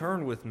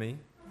Turn with me.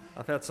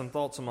 I've had some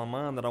thoughts in my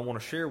mind that I want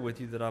to share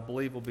with you that I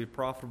believe will be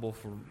profitable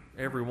for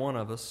every one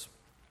of us.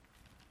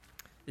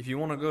 If you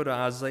want to go to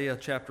Isaiah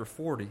chapter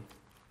 40.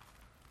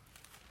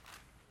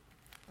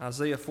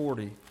 Isaiah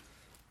 40.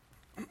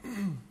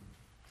 And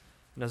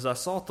as I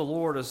sought the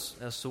Lord as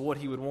to what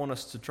He would want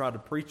us to try to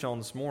preach on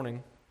this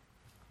morning,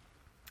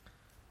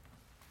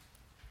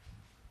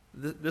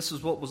 this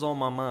is what was on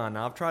my mind.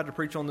 Now, I've tried to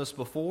preach on this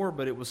before,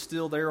 but it was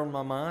still there on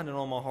my mind and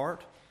on my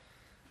heart.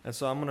 And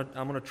so I'm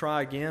going to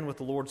try again with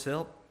the Lord's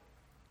help.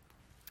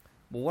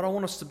 But what I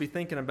want us to be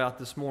thinking about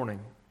this morning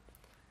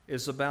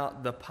is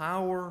about the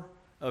power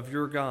of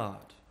your God,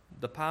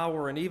 the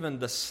power and even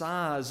the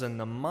size and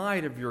the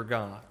might of your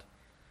God.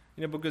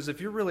 You know, because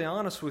if you're really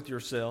honest with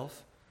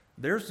yourself,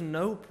 there's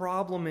no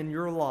problem in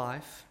your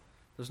life,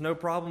 there's no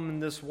problem in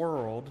this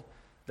world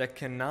that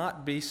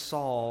cannot be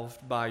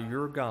solved by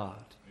your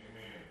God.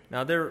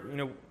 Amen.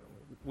 Now,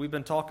 we've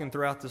been talking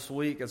throughout this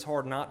week. It's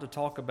hard not to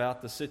talk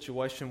about the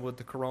situation with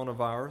the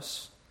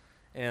coronavirus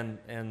and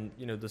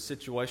the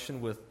situation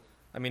with,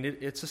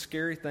 it's a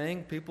scary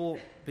thing. People,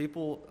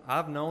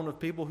 I've known of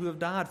people who have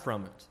died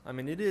from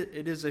it.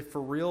 It is a for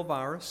real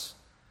virus.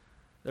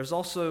 There's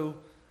also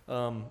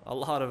a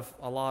lot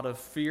of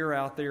fear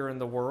out there in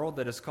the world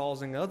that is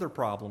causing other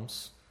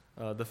problems.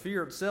 The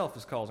fear itself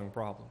is causing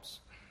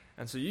problems.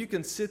 And so you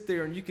can sit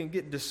there and you can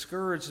get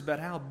discouraged about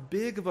how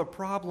big of a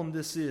problem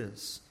this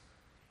is.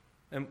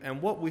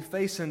 And what we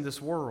face in this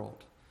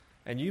world.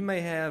 And you may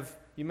have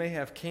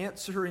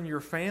cancer in your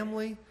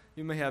family.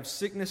 You may have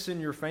sickness in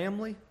your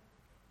family.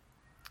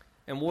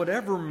 And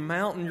whatever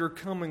mountain you're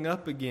coming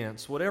up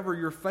against, whatever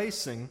you're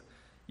facing,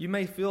 you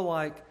may feel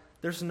like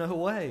there's no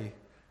way.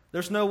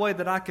 There's no way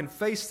that I can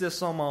face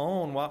this on my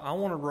own. Well, I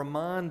want to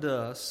remind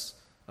us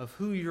of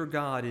who your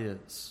God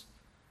is.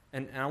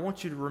 And I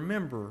want you to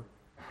remember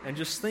and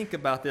just think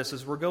about this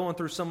as we're going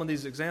through some of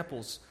these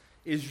examples.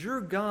 Is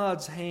your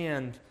God's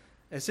hand...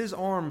 Is His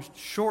arm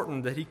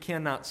shortened that He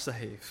cannot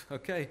save?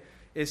 Okay?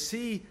 Is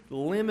He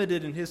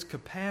limited in His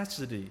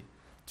capacity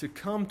to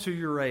come to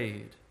your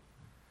aid?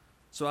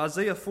 So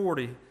Isaiah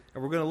 40,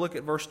 and we're going to look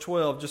at verse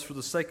 12. Just for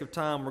the sake of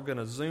time, we're going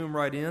to zoom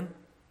right in.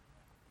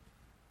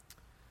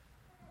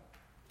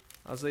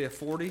 Isaiah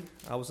 40.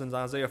 I was in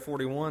Isaiah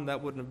 41.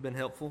 That wouldn't have been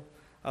helpful.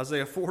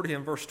 Isaiah 40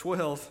 and verse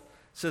 12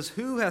 says,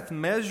 "Who hath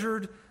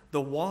measured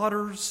the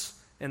waters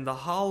in the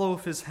hollow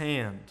of His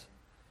hand,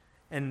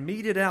 and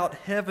meted out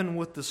heaven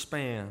with the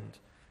span,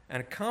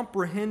 and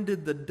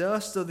comprehended the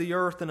dust of the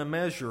earth in a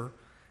measure,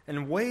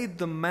 and weighed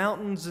the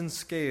mountains in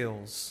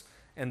scales,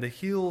 and the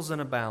hills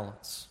in a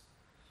balance."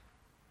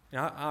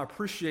 Now, I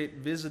appreciate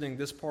visiting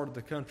this part of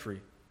the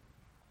country.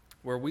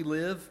 Where we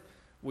live,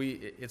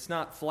 it's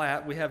not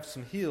flat. We have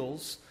some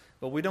hills,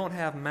 but we don't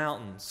have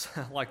mountains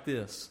like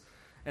this.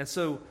 And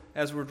so,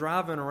 as we're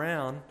driving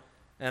around,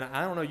 and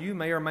I don't know, you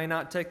may or may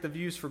not take the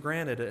views for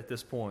granted at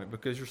this point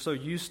because you're so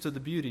used to the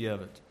beauty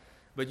of it.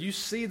 But you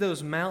see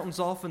those mountains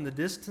off in the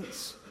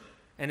distance,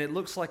 and it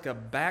looks like a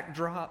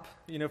backdrop,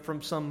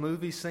 from some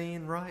movie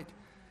scene, right?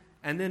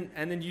 And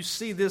then you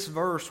see this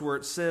verse where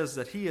it says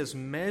that He has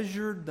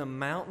measured the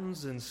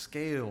mountains in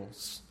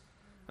scales.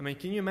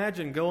 Can you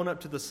imagine going up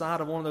to the side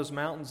of one of those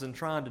mountains and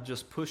trying to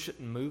just push it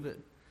and move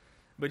it?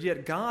 But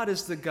yet God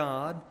is the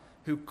God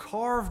who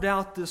carved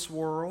out this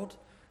world,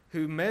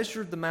 who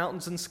measured the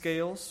mountains in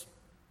scales.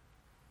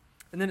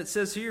 And then it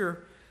says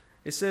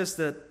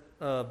that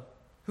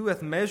who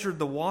hath measured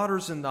the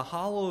waters in the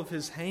hollow of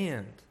His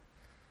hand.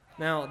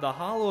 Now, the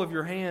hollow of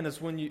your hand is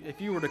if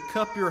you were to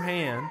cup your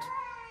hand,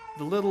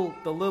 the little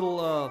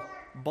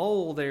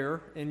bowl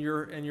there in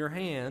your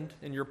hand,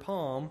 in your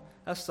palm,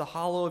 that's the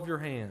hollow of your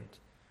hand.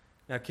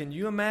 Now, can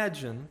you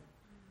imagine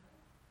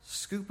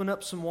scooping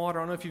up some water?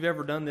 I don't know if you've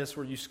ever done this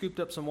where you scooped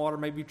up some water,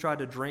 maybe you tried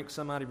to drink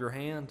some out of your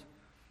hand.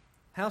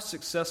 How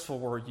successful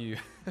were you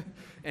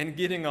in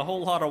getting a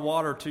whole lot of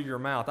water to your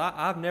mouth?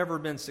 I've never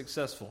been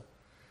successful.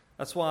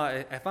 That's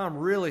why if I'm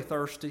really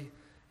thirsty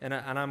and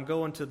I'm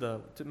going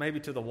to maybe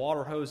to the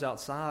water hose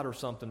outside or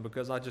something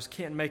because I just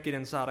can't make it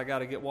inside, I got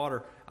to get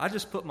water, I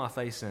just put my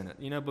face in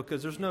it,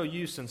 because there's no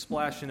use in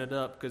splashing it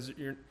up because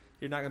you're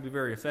not going to be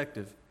very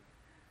effective.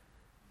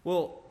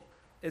 Well,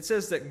 it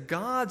says that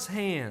God's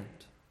hand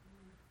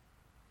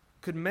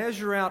could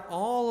measure out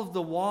all of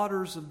the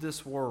waters of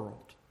this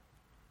world.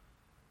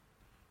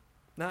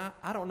 Now,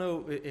 I don't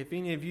know if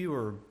any of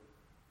you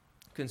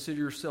consider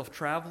yourself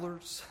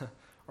travelers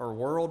or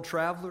world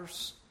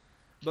travelers,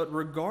 but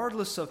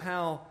regardless of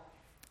how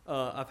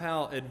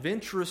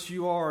adventurous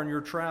you are in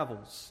your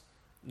travels,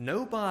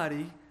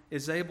 nobody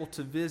is able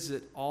to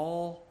visit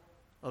all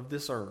of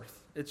this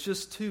earth. It's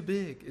just too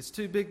big. It's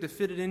too big to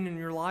fit it in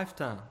your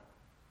lifetime.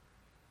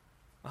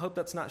 I hope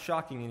that's not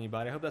shocking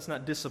anybody. I hope that's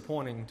not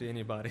disappointing to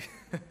anybody.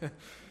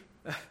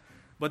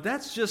 But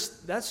that's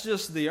just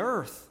the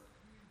earth.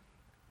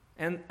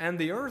 And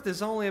the earth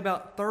is only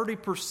about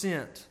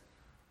 30%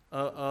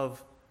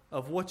 of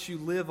what you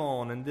live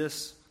on in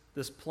this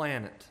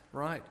planet,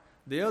 right?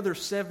 The other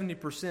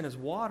 70% is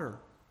water.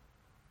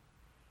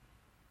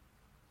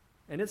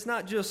 And it's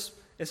not just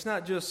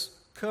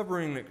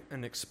covering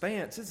an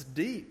expanse. It's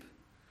deep.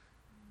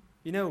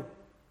 You know,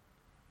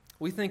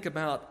 we think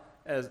about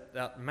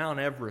Mount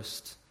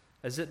Everest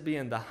as it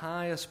being the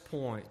highest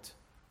point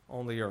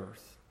on the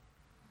earth.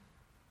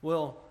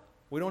 Well,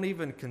 we don't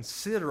even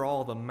consider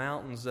all the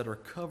mountains that are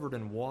covered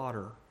in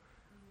water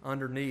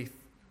underneath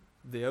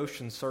the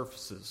ocean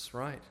surfaces,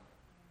 right?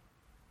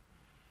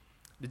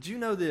 Did you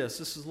know this?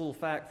 This is a little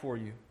fact for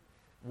you.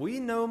 We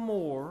know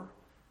more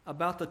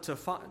about the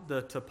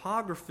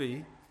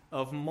topography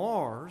of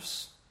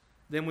Mars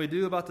than we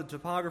do about the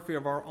topography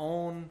of our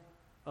own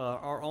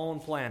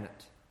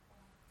planet.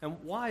 And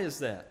why is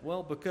that?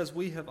 Well, because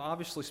we have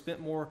obviously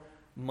spent more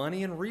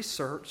money and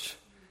research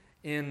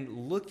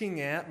in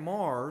looking at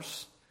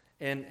Mars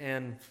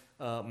and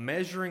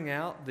measuring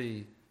out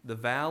the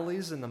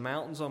valleys and the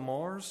mountains on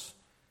Mars.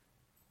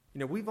 You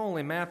know, we've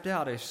only mapped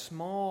out a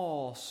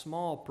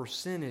small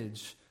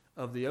percentage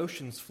of the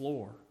ocean's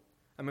floor.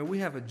 I mean, we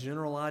have a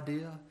general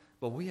idea,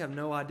 but we have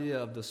no idea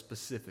of the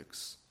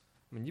specifics.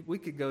 I mean, we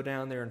could go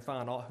down there and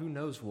find who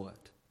knows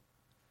what.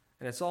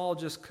 And it's all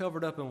just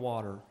covered up in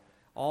water.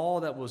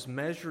 All that was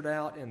measured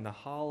out in the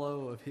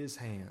hollow of his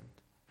hand.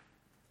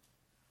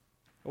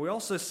 We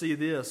also see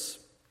this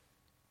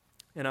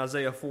in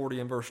Isaiah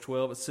 40 and verse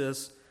 12. It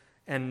says,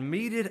 "And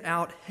meted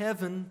out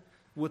heaven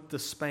with the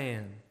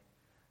span."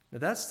 Now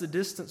that's the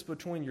distance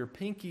between your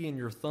pinky and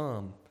your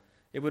thumb.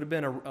 It would have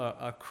been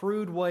a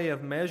crude way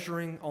of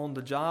measuring on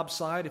the job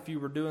site. If you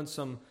were doing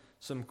some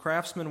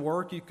craftsman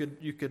work, you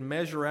could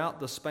measure out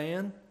the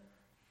span.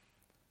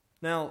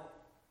 Now,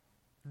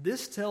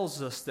 this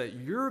tells us that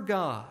your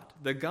God,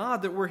 the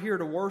God that we're here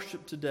to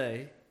worship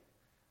today,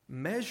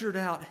 measured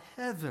out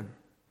heaven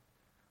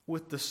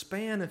with the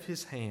span of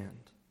his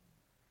hand.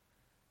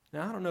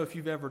 Now, I don't know if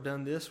you've ever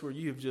done this where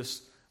you've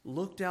just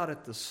looked out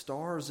at the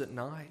stars at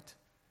night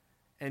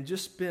and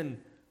just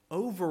been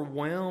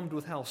overwhelmed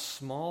with how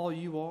small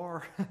you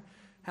are,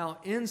 how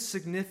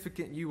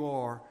insignificant you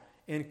are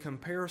in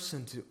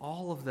comparison to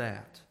all of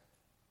that.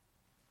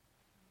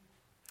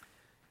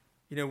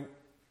 You know,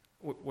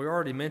 we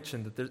already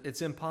mentioned that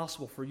it's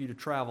impossible for you to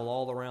travel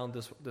all around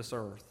this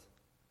earth.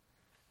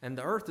 And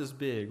the earth is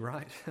big,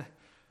 right?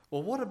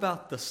 Well, what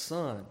about the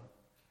sun?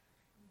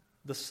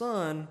 The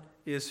sun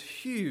is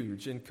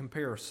huge in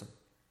comparison.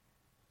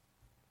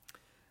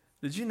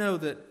 Did you know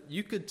that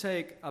you could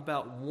take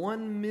about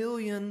 1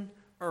 million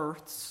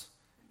Earths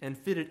and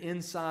fit it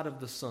inside of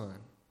the sun?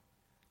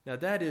 Now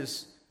that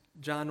is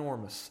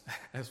ginormous,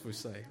 as we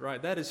say,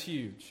 right? That is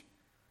huge.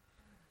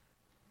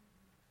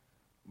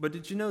 But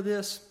did you know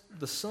this?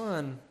 The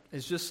sun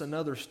is just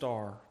another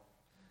star,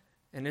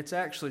 and it's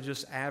actually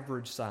just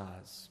average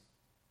size.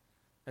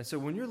 And so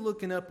when you're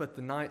looking up at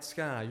the night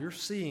sky, you're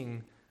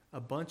seeing a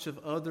bunch of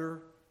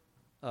other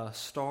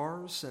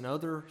stars and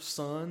other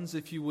suns,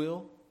 if you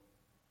will.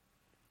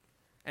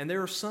 And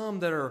there are some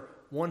that are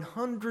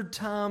 100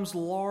 times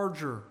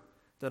larger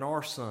than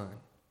our sun.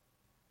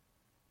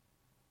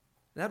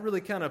 That really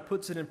kind of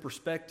puts it in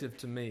perspective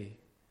to me,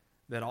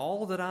 that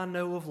all that I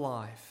know of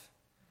life,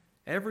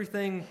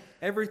 everything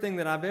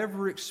that I've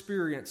ever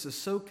experienced is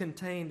so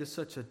contained to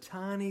such a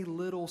tiny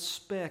little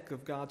speck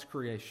of God's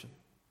creation.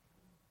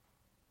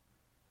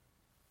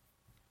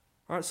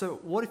 All right, so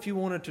what if you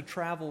wanted to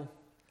travel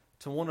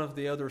to one of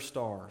the other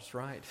stars,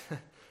 right?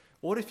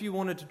 What if you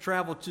wanted to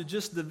travel to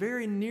just the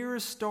very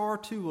nearest star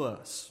to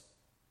us?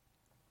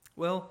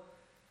 Well,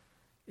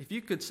 if you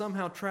could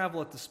somehow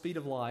travel at the speed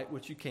of light,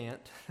 which you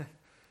can't,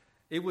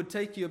 it would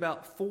take you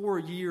about 4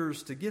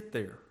 years to get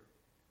there.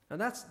 Now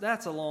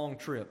that's a long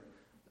trip.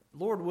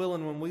 Lord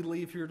willing, when we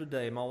leave here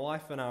today, my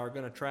wife and I are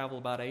going to travel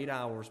about 8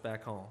 hours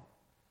back home.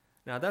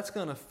 Now that's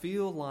going to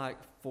feel like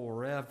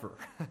forever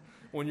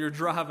when you're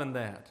driving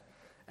that.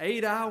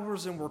 8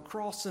 hours and we're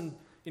crossing,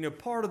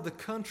 part of the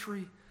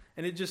country,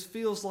 and it just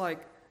feels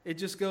like it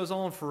just goes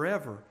on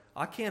forever.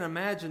 I can't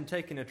imagine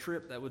taking a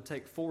trip that would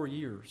take 4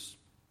 years.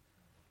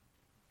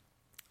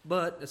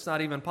 But it's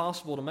not even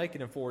possible to make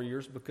it in 4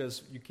 years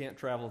because you can't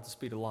travel at the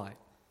speed of light.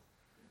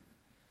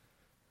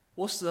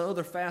 What's the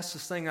other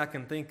fastest thing I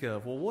can think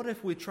of? Well, what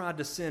if we tried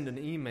to send an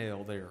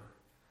email there?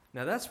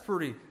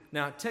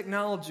 Now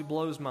technology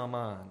blows my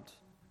mind.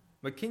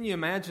 But can you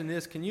imagine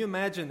this? Can you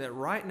imagine that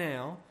right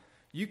now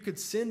you could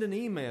send an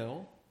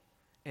email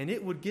and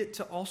it would get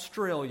to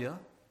Australia?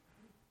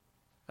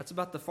 That's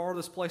about the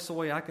farthest place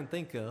away I can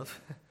think of.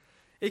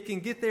 It can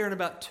get there in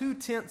about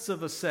 0.2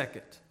 of a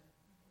second.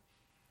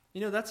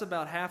 That's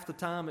about half the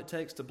time it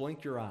takes to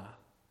blink your eye.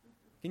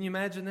 Can you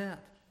imagine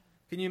that?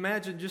 Can you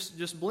imagine,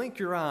 just blink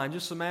your eye and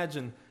just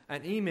imagine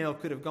an email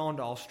could have gone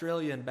to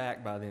Australia and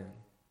back by then.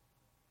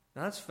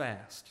 Now that's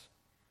fast.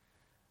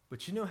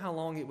 But you know how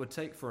long it would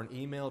take for an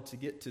email to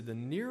get to the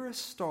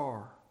nearest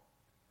star?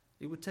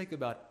 It would take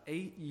about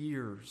 8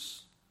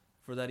 years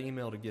for that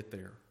email to get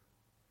there.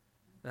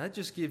 Now that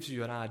just gives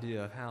you an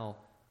idea of how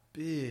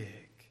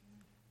big,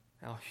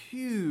 how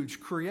huge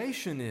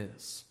creation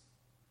is.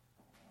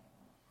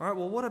 All right,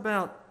 well, what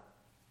about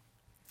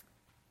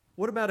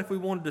if we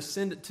wanted to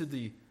send it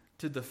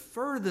to the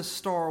furthest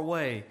star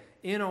away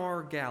in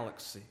our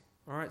galaxy?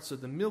 All right, so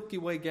the Milky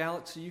Way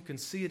galaxy, you can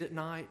see it at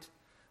night.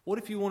 What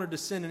if you wanted to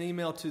send an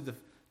email to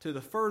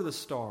the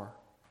furthest star?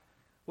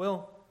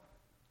 Well,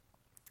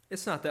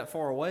 it's not that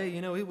far away.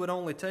 You know, it would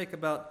only take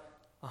about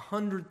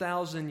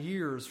 100,000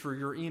 years for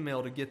your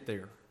email to get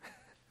there.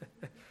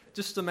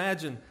 Just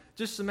imagine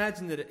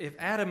that if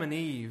Adam and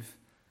Eve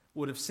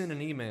would have sent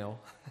an email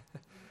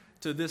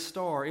to this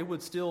star, it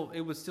would still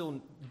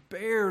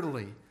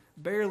barely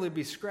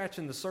be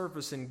scratching the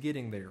surface and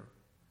getting there.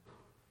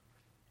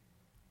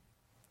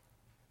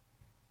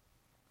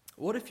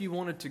 What if you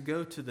wanted to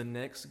go to the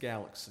next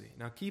galaxy?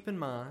 Now keep in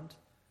mind,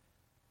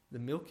 the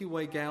Milky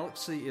Way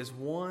galaxy is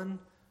one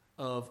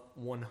of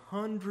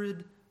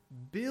 100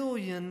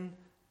 billion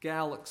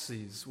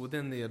galaxies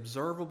within the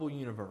observable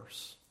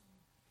universe.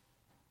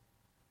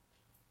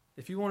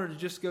 If you wanted to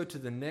just go to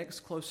the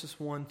next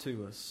closest one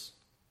to us,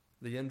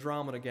 the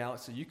Andromeda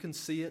galaxy, you can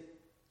see it.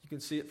 You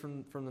can see it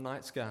from the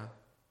night sky.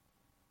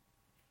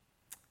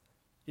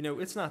 You know,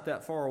 it's not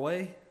that far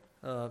away.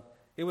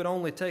 It would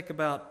only take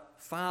about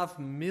 5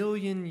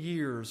 million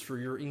years for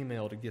your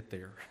email to get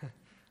there,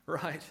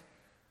 right?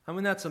 I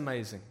mean, that's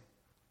amazing.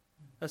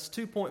 That's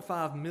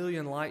 2.5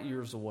 million light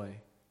years away.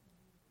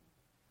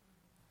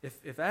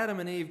 If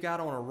Adam and Eve got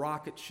on a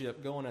rocket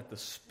ship going at the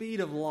speed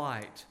of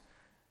light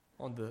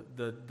on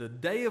the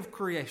day of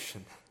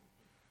creation,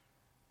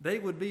 they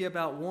would be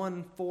about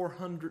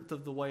 1/400th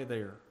of the way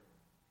there.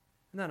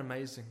 Isn't that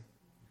amazing?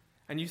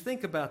 And you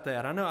think about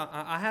that. I know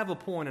I have a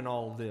point in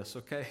all of this,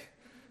 okay?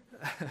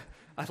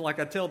 Like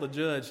I tell the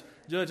judge,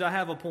 I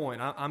have a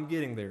point. I'm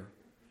getting there.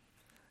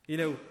 You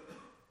know,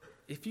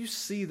 if you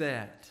see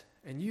that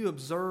and you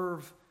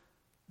observe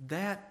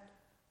that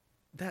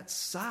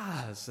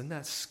size and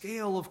that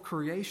scale of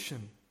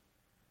creation,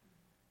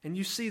 and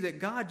you see that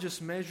God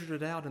just measured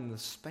it out in the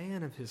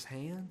span of His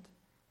hand,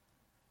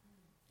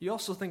 you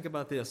also think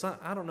about this.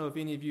 I don't know if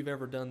any of you have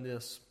ever done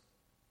this.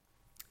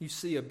 You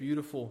see a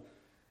beautiful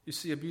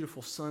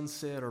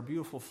sunset or a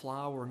beautiful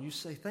flower, and you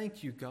say,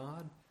 "Thank you,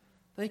 God.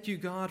 Thank you,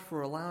 God,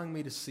 for allowing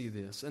me to see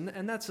this." And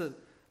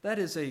that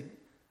is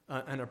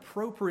an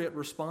appropriate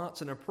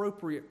response, an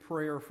appropriate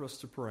prayer for us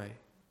to pray.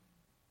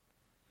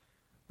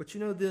 But you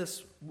know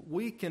this,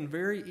 we can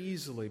very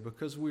easily,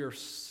 because we are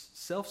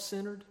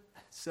self-centered,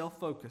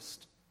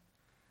 self-focused,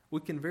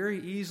 we can very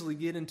easily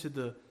get into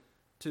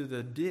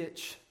the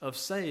ditch of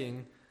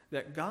saying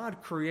that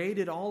God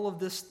created all of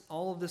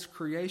this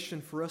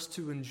creation for us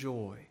to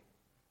enjoy.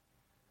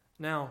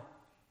 Now,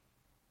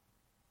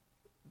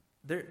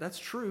 that's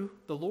true.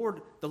 The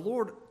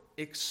Lord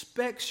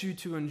expects you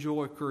to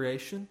enjoy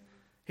creation.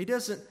 He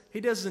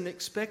doesn't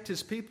expect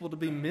His people to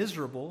be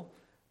miserable.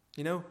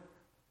 You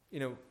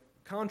know,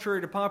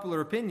 contrary to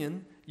popular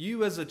opinion,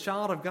 you as a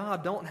child of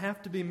God don't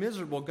have to be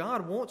miserable.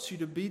 God wants you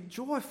to be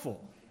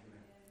joyful.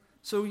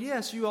 So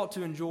yes, you ought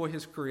to enjoy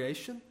His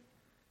creation.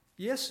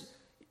 Yes,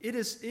 it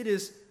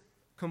is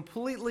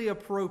completely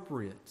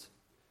appropriate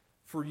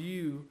for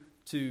you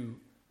to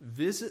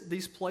visit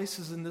these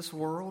places in this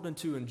world and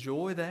to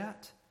enjoy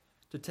that,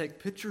 to take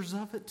pictures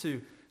of it,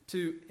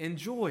 to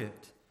enjoy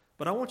it.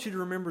 But I want you to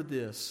remember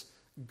this.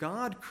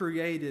 God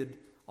created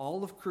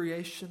all of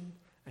creation,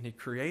 and He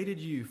created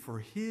you for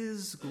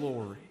His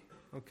glory.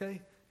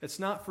 Okay? It's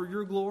not for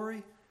your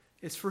glory.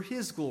 It's for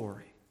His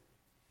glory.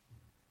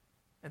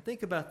 And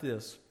think about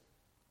this.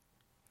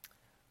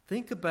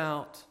 Think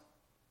about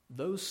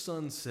those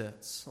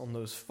sunsets on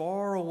those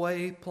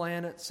faraway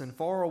planets and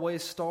faraway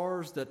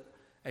stars that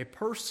a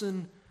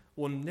person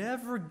will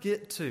never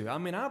get to. I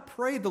mean, I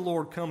pray the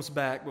Lord comes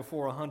back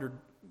before 100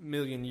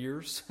 million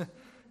years,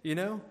 you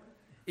know?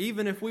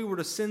 Even if we were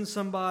to send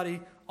somebody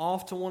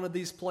off to one of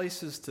these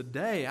places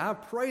today, I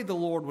pray the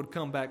Lord would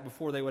come back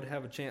before they would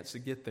have a chance to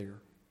get there.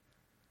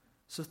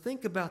 So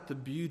think about the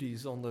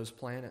beauties on those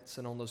planets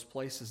and on those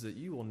places that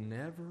you will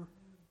never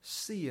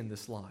see in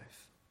this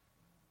life.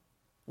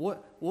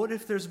 What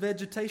if there's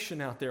vegetation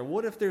out there?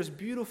 What if there's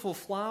beautiful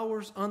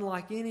flowers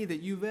unlike any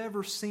that you've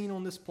ever seen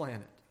on this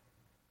planet?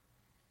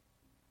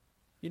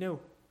 You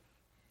know,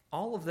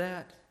 all of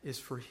that is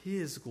for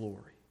His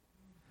glory.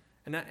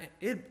 And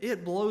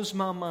it blows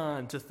my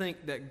mind to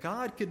think that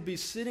God could be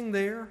sitting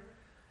there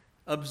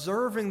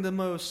observing the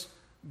most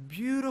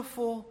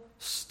beautiful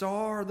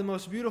star, the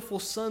most beautiful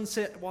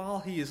sunset, while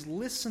He is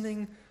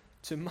listening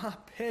to my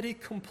petty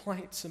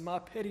complaints and my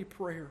petty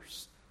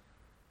prayers.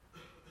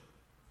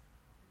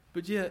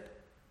 But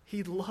yet,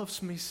 He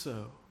loves me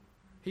so.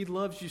 He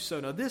loves you so.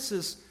 Now, this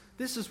is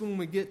when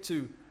we get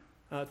to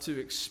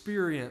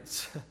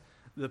experience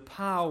the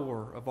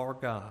power of our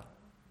God.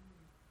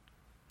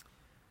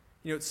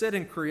 You know, it said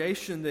in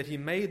creation that He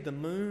made the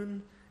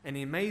moon and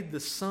He made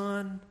the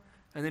sun,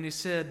 and then He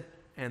said,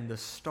 and the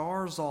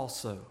stars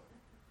also.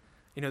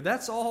 You know,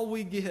 that's all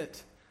we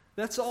get.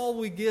 That's all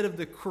we get of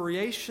the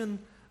creation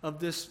of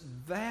this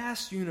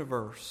vast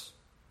universe.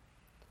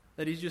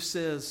 That He just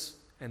says,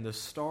 and the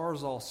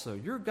stars also.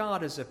 Your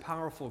God is a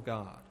powerful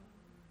God.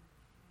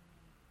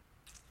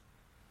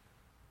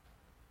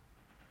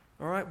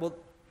 All right, well,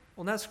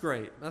 that's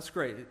great. That's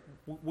great.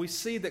 We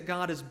see that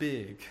God is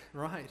big,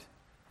 right?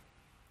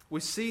 We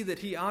see that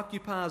He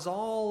occupies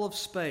all of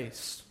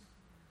space.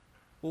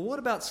 Well, what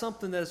about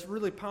something that's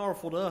really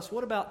powerful to us?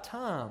 What about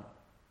time?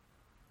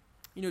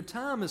 You know,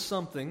 time is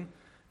something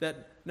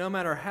that no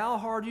matter how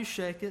hard you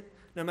shake it,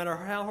 no matter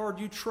how hard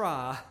you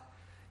try,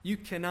 you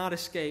cannot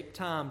escape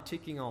time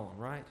ticking on,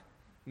 right?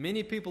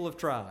 Many people have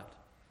tried.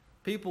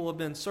 People have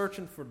been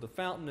searching for the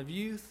fountain of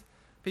youth.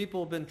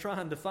 People have been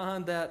trying to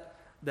find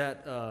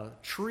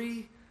that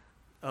tree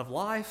of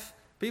life.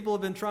 People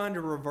have been trying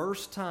to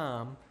reverse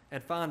time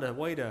and find a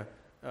way to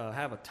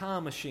have a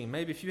time machine.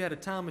 Maybe if you had a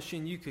time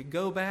machine, you could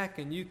go back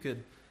and you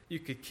could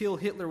kill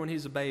Hitler when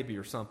he's a baby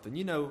or something.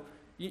 You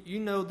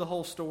know the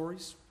whole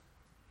stories.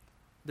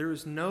 There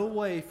is no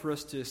way for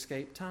us to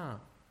escape time.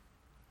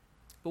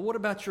 But what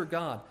about your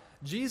God?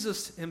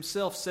 Jesus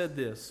himself said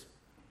this.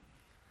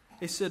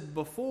 He said,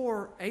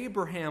 before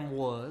Abraham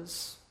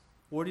was,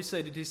 what did he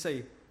say? Did he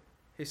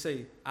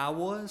say, I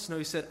was? No,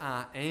 he said,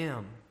 I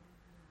am.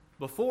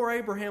 Before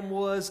Abraham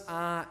was,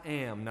 I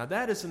am. Now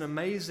that is an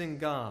amazing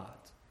God.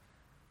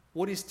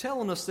 What he's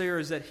telling us there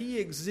is that he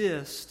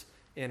exists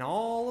in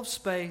all of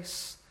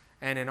space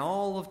and in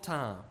all of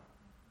time.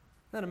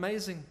 Isn't that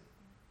amazing?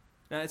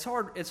 Now it's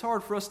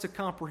hard for us to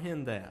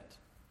comprehend that.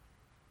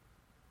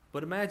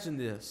 But imagine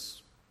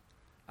this.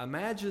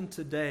 Imagine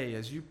today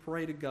as you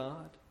pray to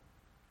God,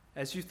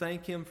 as you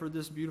thank Him for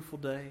this beautiful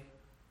day,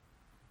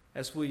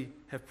 as we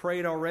have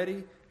prayed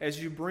already,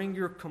 as you bring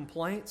your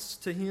complaints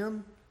to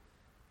Him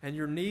and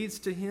your needs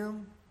to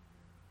Him,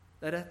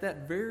 that at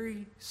that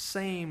very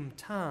same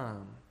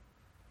time,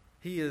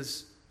 He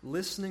is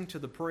listening to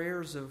the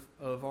prayers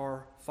of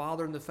our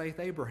father in the faith,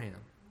 Abraham.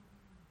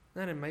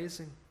 Isn't that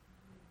amazing?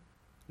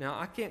 Now,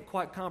 I can't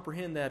quite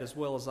comprehend that as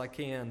well as I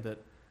can,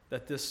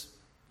 that this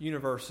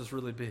universe is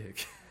really big.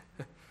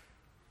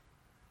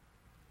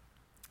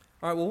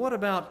 All right, well, what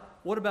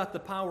about the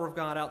power of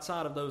God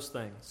outside of those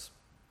things?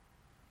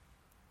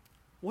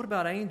 What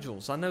about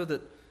angels? I know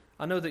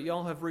that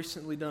y'all have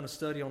recently done a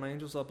study on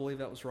angels. I believe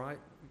that was right.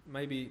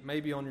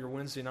 Maybe on your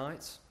Wednesday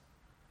nights.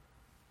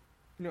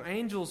 You know,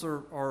 angels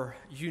are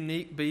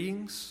unique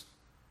beings.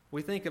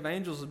 We think of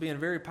angels as being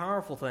very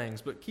powerful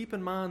things, but keep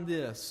in mind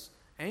this.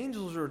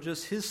 Angels are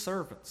just His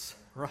servants,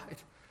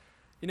 right?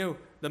 You know,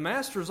 the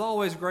master is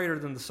always greater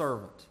than the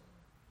servant.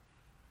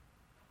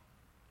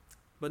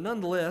 But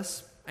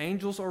nonetheless,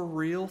 angels are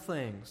real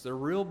things. They're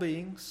real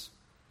beings.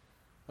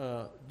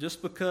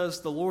 Just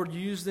because the Lord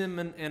used them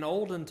in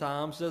olden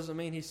times doesn't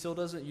mean He still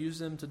doesn't use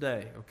them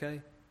today,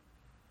 okay?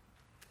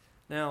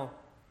 Now,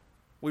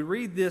 we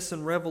read this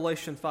in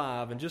Revelation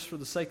 5, and just for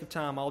the sake of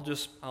time,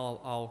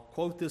 I'll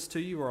quote this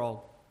to you, or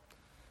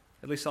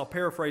I'll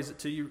paraphrase it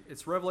to you.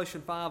 It's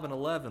Revelation 5 and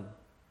 11.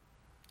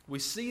 We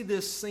see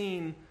this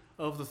scene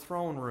of the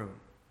throne room,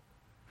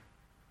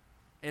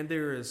 and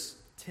there is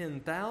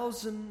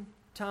 10,000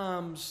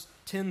 times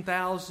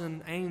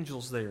 10,000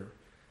 angels there.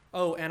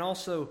 Oh, and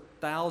also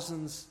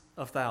thousands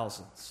of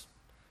thousands.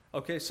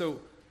 Okay, so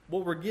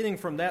what we're getting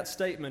from that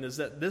statement is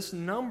that this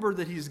number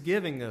that He's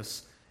giving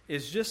us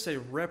is just a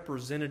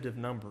representative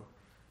number.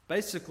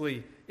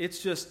 Basically,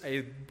 it's just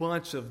a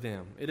bunch of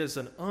them. It is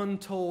an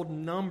untold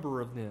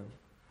number of them.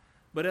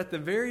 But at the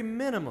very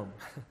minimum,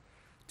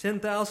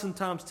 10,000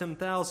 times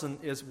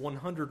 10,000 is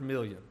 100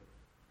 million.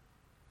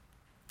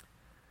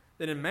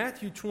 Then in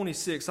Matthew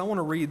 26, I want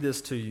to read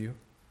this to you.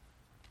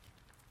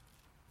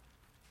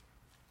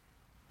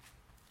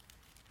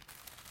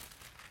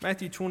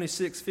 Matthew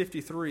 26,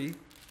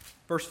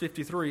 verse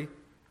 53.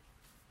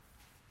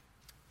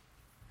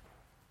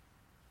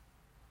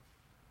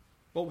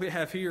 What we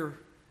have here,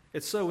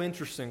 it's so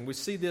interesting. We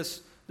see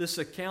this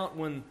account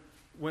when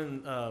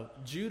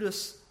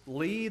Judas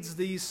leads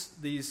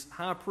these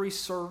high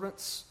priest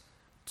servants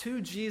to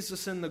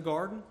Jesus in the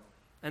garden,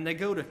 and they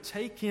go to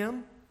take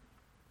Him.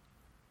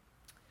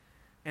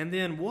 And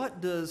then what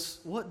does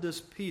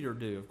Peter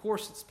do? Of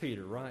course it's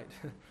Peter, right?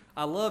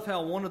 I love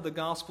how one of the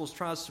Gospels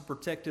tries to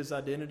protect his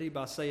identity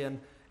by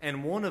saying,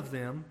 and one of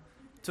them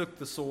took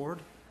the sword.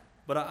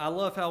 But I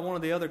love how one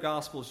of the other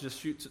Gospels just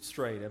shoots it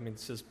straight. I mean, it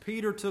says,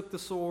 Peter took the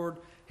sword.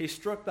 He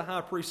struck the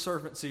high priest's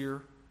servant's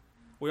ear.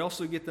 We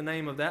also get the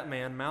name of that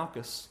man,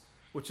 Malchus,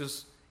 which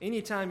is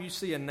anytime you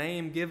see a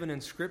name given in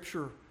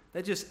Scripture,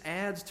 that just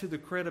adds to the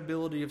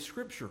credibility of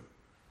Scripture.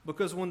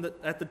 Because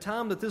at the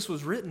time that this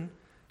was written,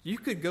 you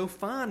could go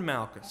find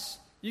Malchus.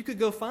 You could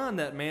go find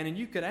that man and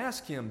you could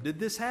ask him, did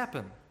this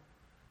happen?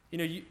 You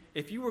know,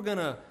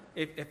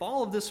 if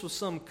all of this was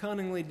some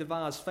cunningly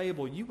devised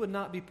fable, you would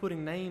not be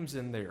putting names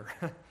in there.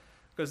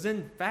 Because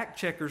then fact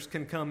checkers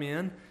can come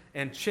in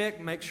and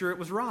make sure it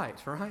was right?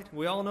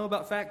 We all know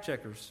about fact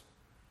checkers.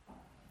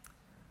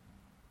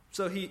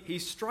 So he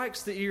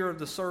strikes the ear of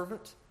the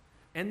servant,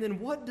 and then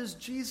what does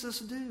Jesus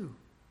do?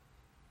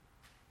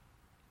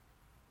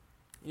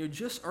 You know,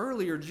 just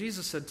earlier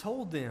Jesus had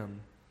told them,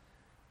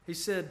 He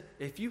said,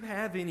 if you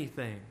have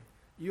anything,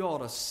 you ought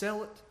to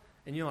sell it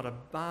and you ought to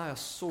buy a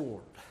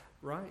sword,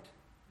 right?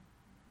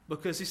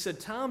 Because He said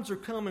times are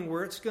coming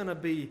where it's going to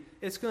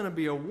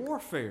be a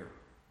warfare.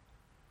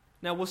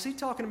 Now, was He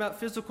talking about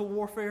physical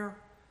warfare?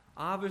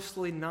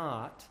 Obviously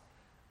not.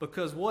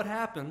 Because what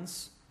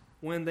happens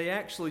when they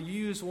actually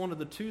use one of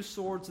the two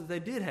swords that they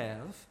did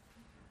have?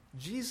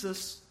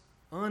 Jesus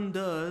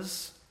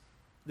undoes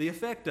the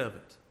effect of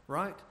it,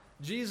 right?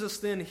 Jesus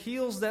then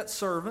heals that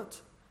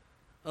servant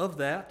of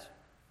that.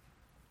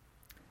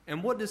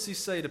 And what does he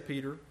say to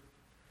Peter?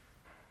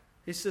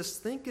 He says,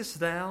 "Thinkest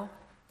thou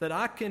that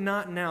I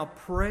cannot now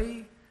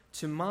pray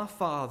to my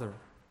Father,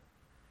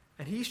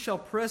 and he shall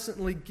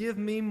presently give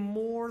me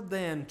more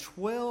than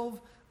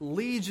 12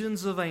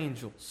 legions of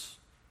angels?"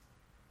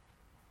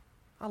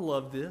 I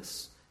love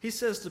this. He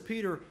says to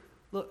Peter,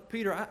 "Look,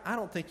 Peter, I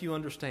don't think you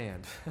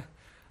understand.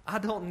 I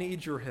don't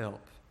need your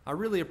help. I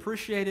really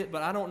appreciate it,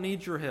 but I don't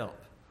need your help."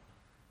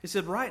 He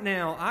said, right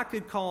now, I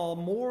could call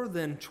more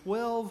than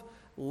 12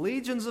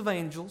 legions of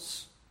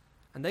angels,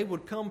 and they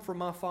would come from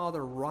my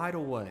Father right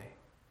away.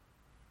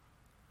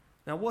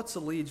 Now, what's a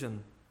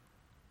legion?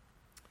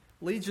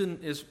 Legion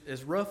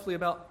is roughly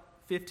about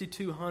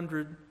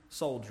 5,200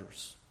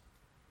 soldiers.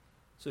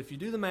 So if you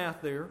do the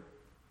math there,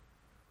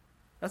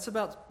 that's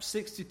about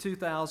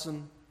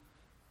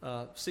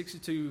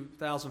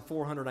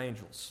 62,400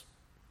 angels.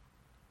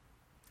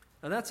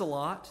 Now that's a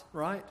lot,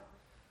 right?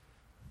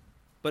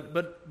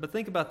 But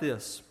think about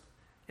this.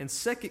 In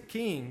 2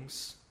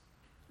 Kings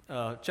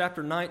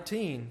chapter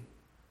 19,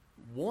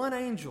 one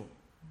angel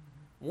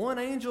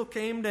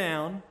came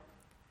down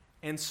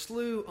and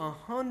slew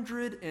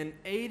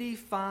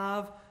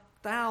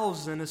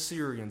 185,000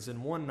 Assyrians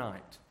in one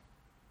night.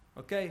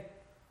 Okay?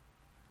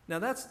 Now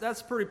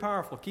that's pretty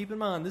powerful. Keep in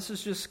mind, this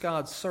is just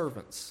God's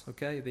servants,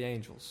 okay, the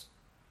angels.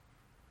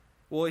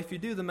 Well, if you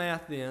do the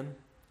math then,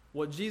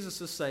 what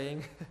Jesus is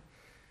saying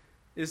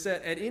is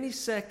that at any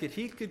second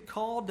he could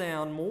call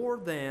down more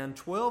than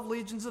 12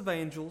 legions of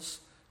angels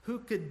who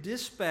could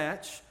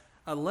dispatch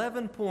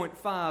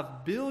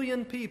 11.5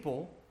 billion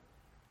people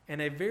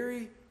in a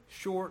very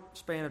short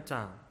span of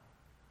time.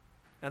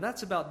 Now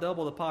that's about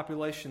double the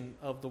population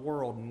of the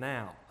world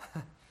now.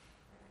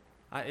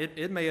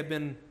 It may have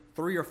been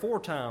 3 or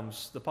 4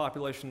 times the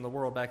population of the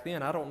world back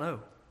then. I don't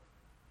know.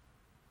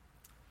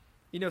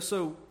 You know,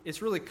 so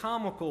it's really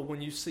comical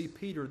when you see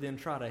Peter then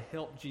try to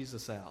help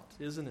Jesus out,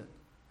 isn't it?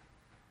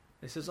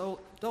 He says, "Oh,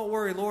 don't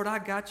worry, Lord, I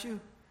got you."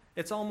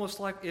 It's almost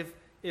like if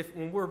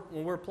when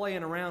we're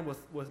playing around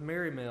with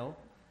Mary Mel,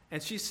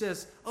 and she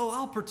says, "Oh,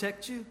 I'll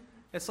protect you."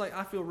 It's like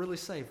I feel really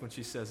safe when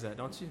she says that,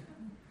 don't you?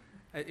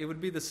 It would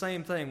be the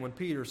same thing when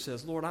Peter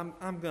says, "Lord,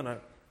 I'm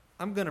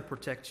gonna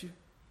protect you,"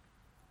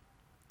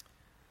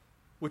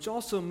 which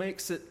also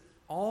makes it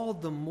all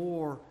the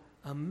more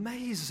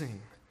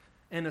amazing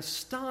and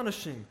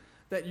astonishing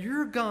that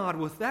your God,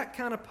 with that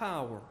kind of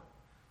power,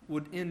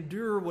 would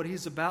endure what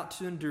he's about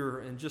to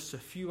endure in just a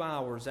few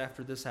hours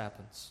after this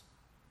happens.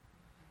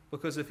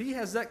 Because if he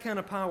has that kind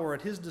of power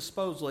at his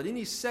disposal, at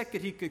any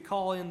second he could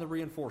call in the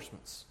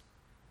reinforcements.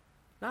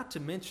 Not to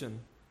mention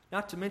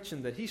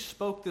that he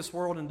spoke this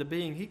world into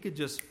being. He could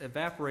just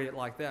evaporate it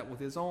like that with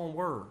his own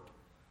word.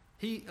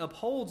 He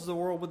upholds the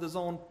world with his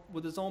own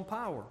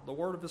power, the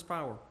word of his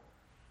power.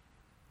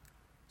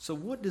 So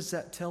what does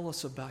that tell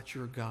us about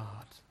your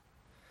God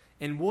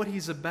and what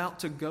he's about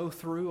to go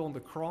through on the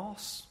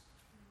cross?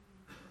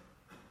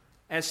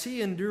 As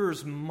he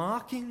endures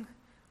mocking,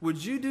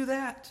 would you do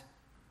that?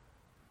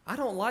 I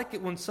don't like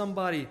it when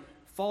somebody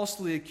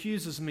falsely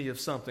accuses me of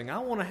something. I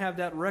want to have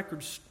that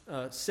record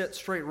set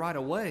straight right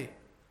away.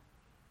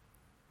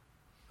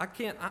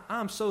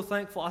 I'm so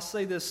thankful. I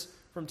say this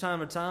from time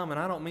to time, and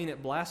I don't mean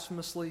it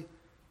blasphemously,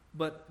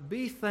 but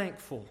be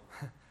thankful.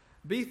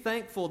 Be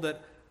thankful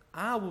that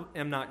I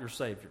am not your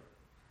Savior,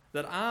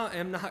 that I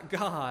am not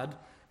God,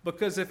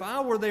 because if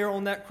I were there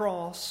on that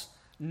cross,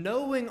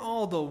 knowing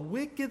all the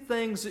wicked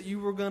things that you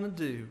were going to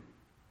do,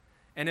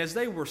 and as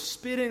they were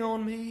spitting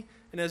on me,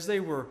 and as they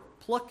were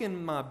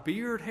plucking my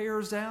beard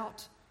hairs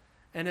out,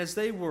 and as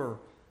they were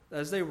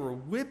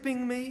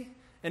whipping me,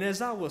 and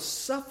as I was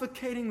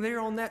suffocating there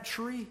on that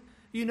tree,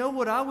 you know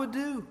what I would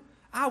do?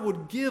 I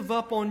would give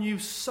up on you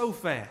so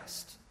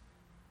fast.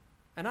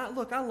 And I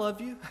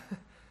love you.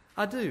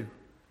 I do.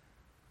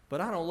 But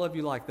I don't love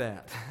you like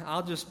that.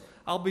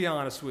 I'll be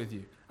honest with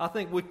you. I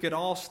think we could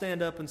all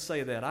stand up and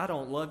say that. I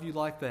don't love you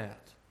like that.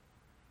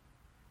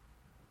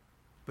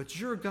 But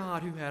your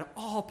God, who had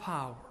all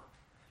power,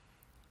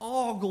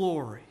 all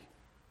glory,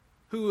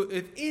 who,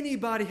 if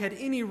anybody had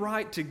any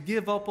right to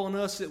give up on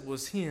us, it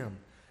was him.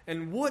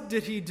 And what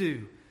did he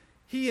do?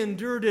 He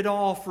endured it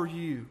all for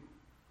you.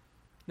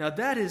 Now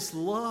that is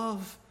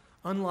love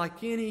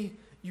unlike any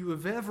you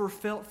have ever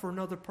felt for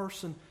another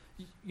person.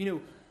 You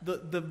know,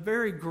 the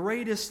very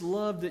greatest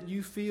love that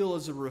you feel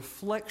is a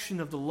reflection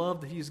of the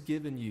love that he's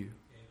given you.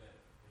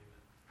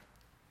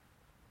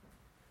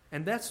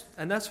 Amen.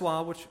 And that's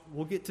why, which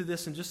we'll get to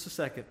this in just a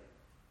second.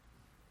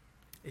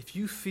 If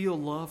you feel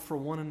love for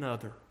one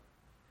another,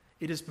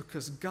 it is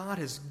because God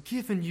has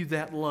given you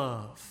that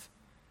love.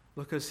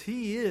 Because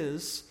He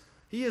is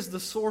the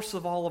source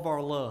of all of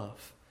our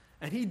love.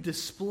 And He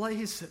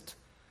displays it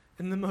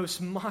in the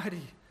most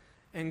mighty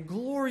and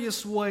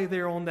glorious way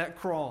there on that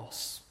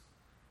cross.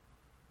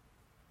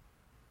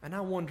 And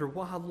I wonder,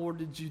 why, Lord,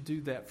 did you do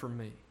that for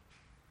me?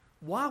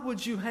 Why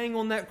would you hang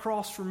on that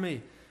cross for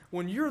me?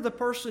 When you're the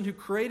person who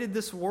created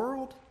this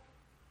world,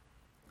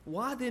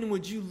 why then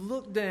would you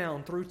look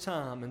down through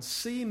time and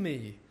see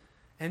me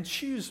and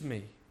choose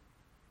me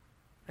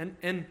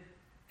and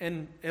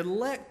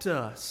elect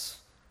us,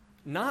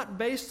 not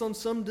based on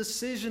some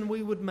decision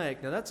we would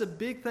make? Now, that's a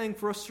big thing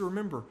for us to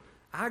remember.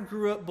 I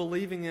grew up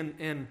believing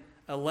in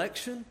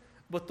election,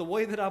 but the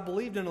way that I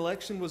believed in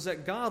election was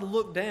that God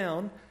looked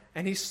down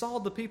and He saw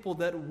the people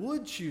that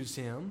would choose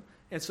Him,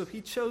 and so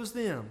He chose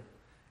them.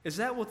 Is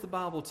that what the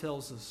Bible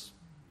tells us?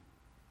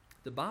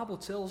 The Bible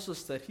tells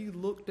us that He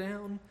looked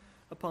down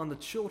upon the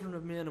children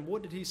of men, and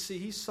what did He see?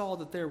 He saw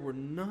that there were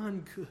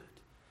none good,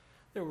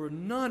 there were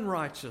none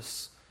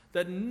righteous,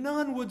 that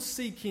none would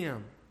seek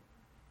Him.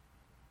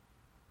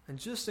 And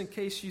just in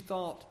case you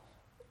thought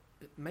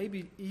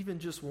maybe even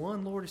just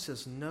one, Lord, He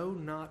says, no,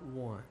 not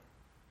one.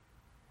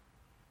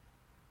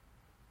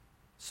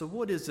 So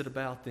what is it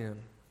about then?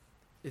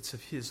 It's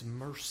of His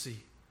mercy.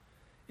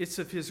 It's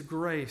of His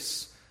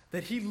grace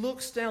that He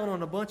looks down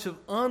on a bunch of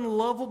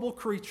unlovable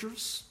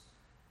creatures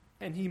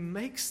and He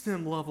makes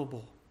them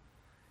lovable.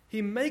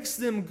 He makes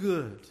them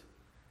good.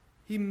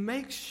 He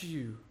makes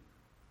you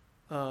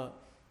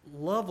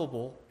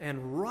lovable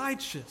and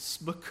righteous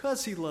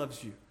because He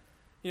loves you.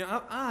 You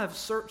know, I have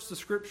searched the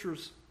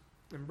Scriptures,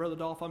 and Brother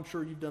Dolph, I'm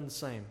sure you've done the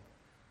same.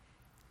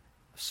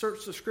 I've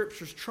searched the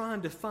Scriptures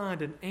trying to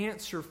find an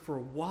answer for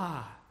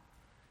why.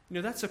 You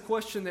know, that's a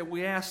question that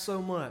we ask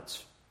so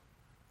much.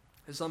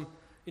 As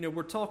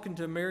we're talking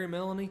to Mary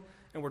Melanie,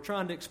 and we're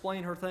trying to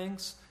explain her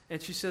things,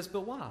 and she says,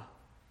 but why?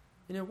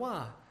 You know,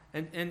 why?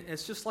 And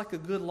it's just like a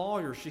good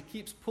lawyer. She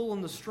keeps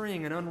pulling the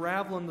string and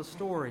unraveling the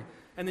story.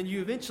 And then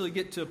you eventually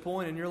get to a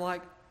point and you're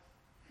like,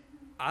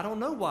 I don't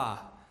know why.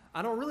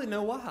 I don't really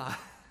know why.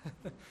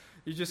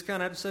 You just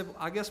kind of have to say, well,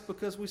 I guess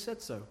because we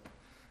said so.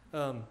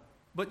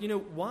 But you know,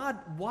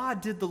 why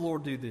did the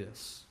Lord do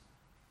this?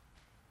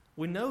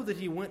 We know that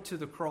He went to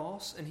the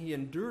cross and He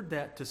endured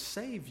that to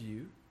save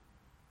you.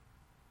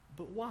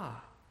 But why?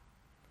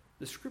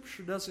 The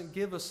Scripture doesn't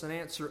give us an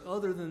answer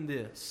other than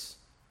this.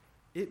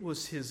 It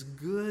was His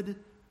good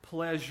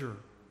pleasure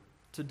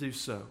to do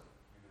so.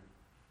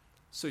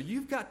 So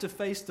you've got to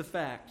face the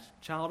fact,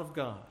 child of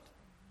God.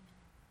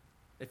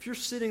 If you're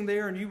sitting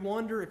there and you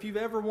wonder, if you've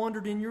ever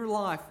wondered in your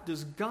life,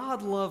 does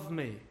God love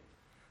me?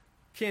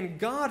 Can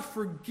God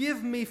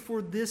forgive me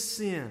for this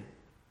sin?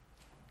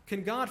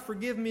 Can God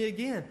forgive me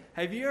again?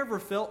 Have you ever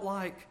felt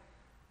like,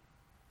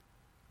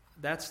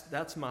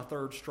 that's my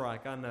third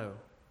strike, I know.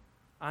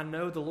 I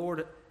know the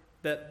Lord,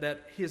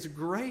 that His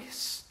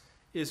grace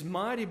is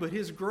mighty, but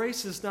His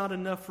grace is not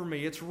enough for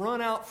me. It's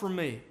run out for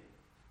me.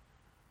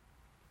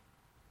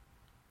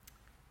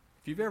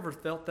 If you've ever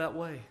felt that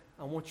way,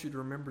 I want you to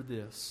remember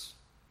this.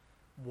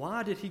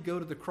 Why did He go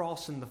to the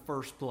cross in the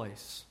first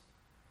place?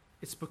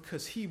 It's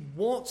because He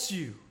wants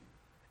you.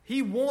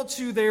 He wants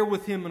you there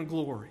with Him in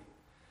glory.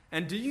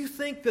 And do you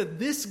think that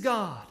this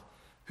God,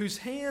 whose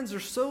hands are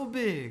so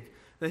big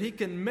that He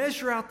can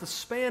measure out the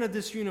span of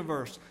this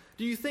universe,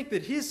 do you think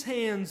that His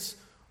hands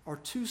are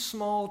too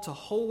small to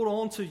hold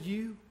on to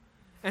you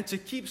and to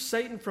keep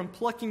Satan from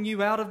plucking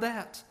you out of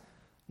that?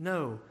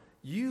 No,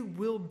 you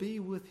will be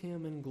with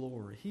Him in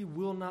glory. He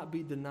will not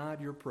be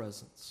denied your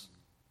presence.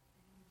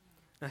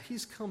 Now,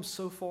 He's come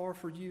so far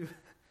for you.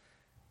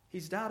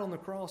 He's died on the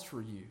cross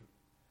for you.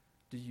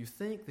 Do you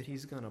think that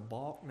He's going to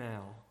balk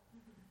now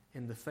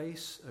in the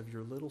face of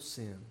your little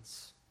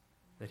sins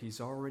that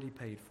He's already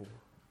paid for?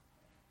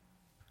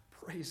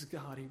 Praise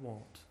God, He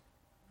won't.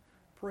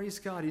 Praise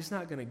God, He's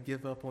not going to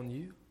give up on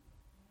you.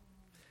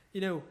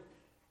 You know,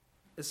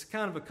 it's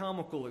kind of a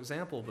comical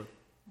example, but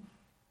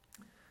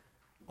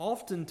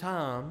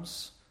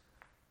oftentimes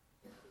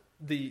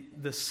the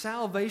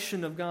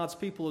salvation of God's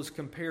people is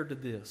compared to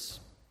this.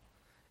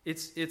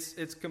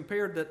 It's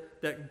compared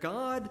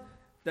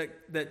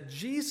that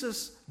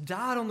Jesus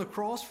died on the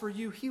cross for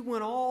you. He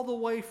went all the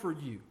way for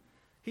you.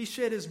 He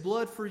shed His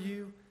blood for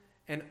you,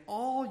 and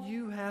all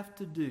you have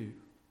to do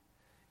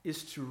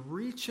is to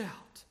reach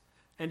out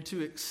and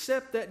to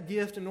accept that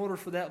gift in order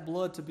for that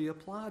blood to be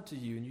applied to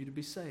you and you to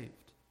be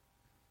saved.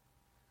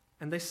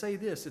 And they say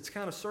this, it's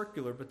kind of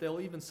circular, but they'll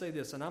even say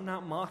this, and I'm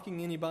not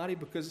mocking anybody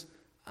because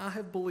I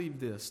have believed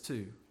this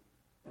too.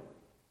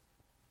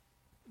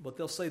 But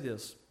they'll say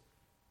this.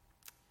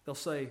 They'll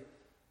say,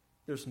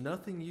 there's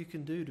nothing you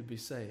can do to be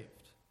saved.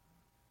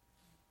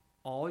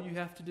 All you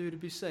have to do to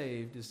be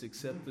saved is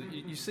accept the...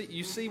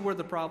 You see where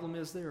the problem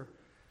is there?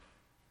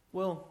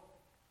 Well,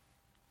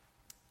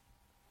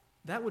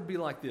 that would be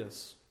like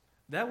this.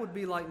 That would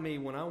be like me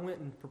when I went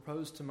and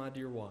proposed to my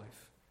dear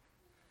wife.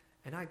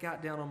 And I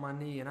got down on my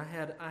knee and I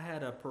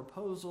had a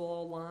proposal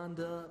all lined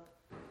up,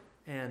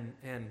 and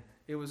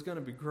it was going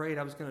to be great.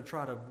 I was going to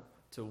try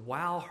to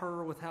wow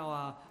her with how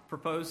I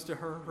proposed to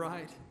her,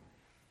 right?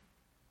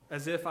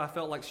 As if I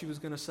felt like she was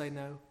going to say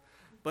no.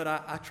 But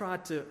I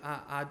tried to,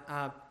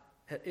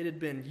 it had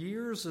been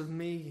years of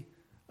me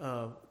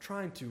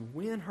trying to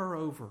win her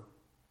over.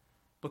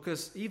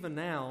 Because even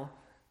now,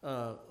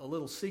 a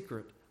little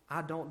secret,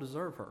 I don't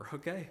deserve her,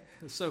 okay?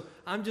 So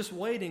I'm just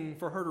waiting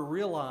for her to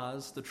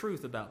realize the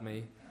truth about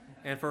me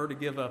and for her to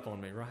give up on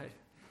me, right?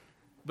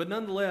 But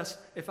nonetheless,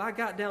 if I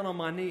got down on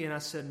my knee and I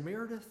said,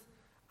 Meredith,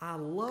 I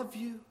love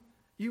you.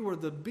 You are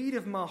the beat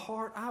of my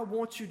heart. I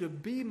want you to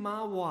be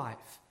my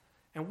wife.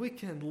 And we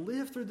can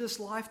live through this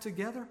life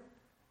together.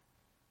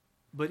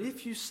 But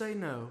if you say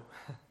no,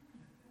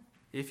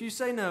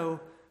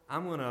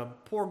 I'm going to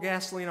pour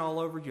gasoline all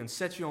over you and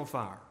set you on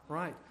fire,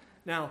 right?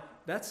 Now,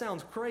 that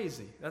sounds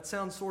crazy. That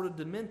sounds sort of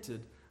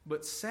demented.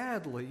 But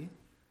sadly,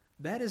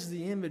 that is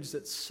the image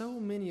that so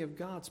many of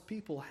God's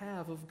people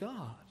have of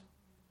God.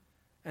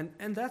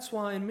 And that's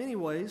why, in many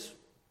ways,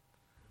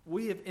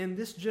 in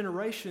this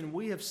generation,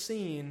 we have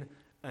seen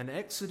an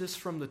exodus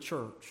from the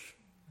church.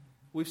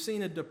 We've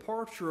seen a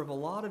departure of a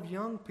lot of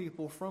young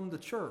people from the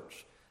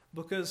church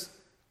because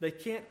they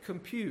can't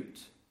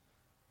compute.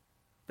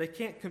 They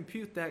can't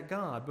compute that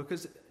God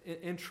because,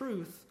 in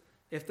truth,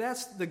 if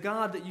that's the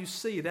God that you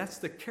see, that's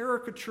the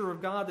caricature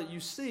of God that you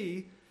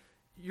see,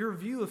 your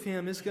view of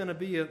Him is going to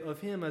be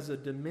of Him as a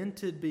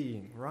demented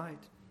being,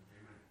 right?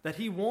 That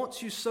He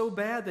wants you so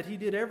bad that He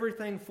did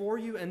everything for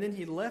you and then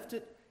He left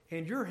it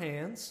in your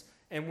hands,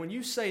 and when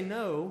you say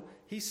no,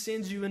 He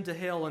sends you into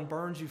hell and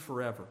burns you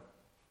forever.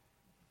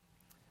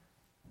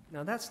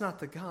 Now, that's not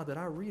the God that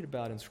I read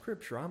about in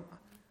Scripture.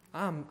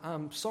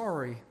 I'm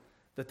sorry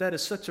that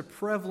is such a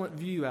prevalent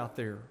view out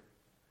there,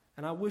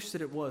 and I wish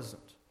that it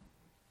wasn't.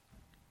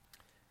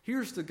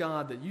 Here's the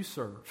God that you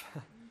serve.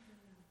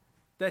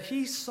 That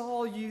He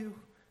saw you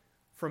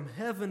from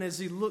heaven as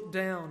He looked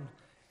down,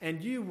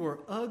 and you were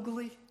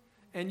ugly,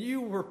 and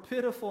you were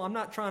pitiful. I'm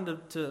not trying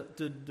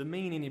to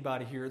demean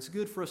anybody here. It's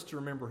good for us to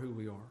remember who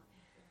we are.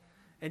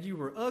 And you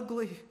were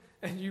ugly,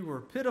 and you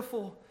were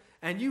pitiful,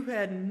 and you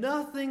had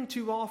nothing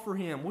to offer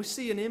Him. We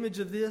see an image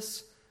of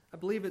this, I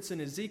believe it's in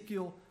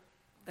Ezekiel,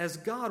 as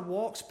God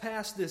walks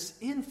past this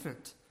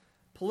infant,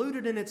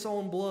 polluted in its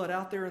own blood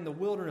out there in the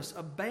wilderness,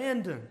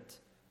 abandoned.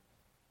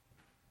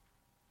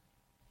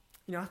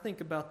 You know, I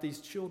think about these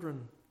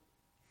children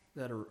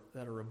that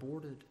are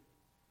aborted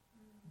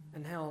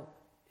and how,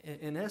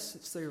 in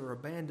essence, they are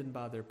abandoned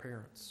by their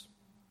parents.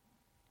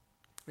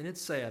 And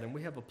it's sad, and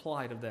we have a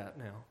plight of that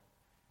now.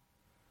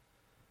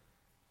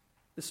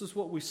 This is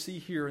what we see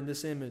here in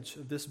this image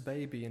of this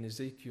baby in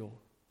Ezekiel.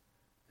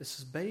 This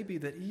is baby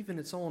that even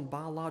its own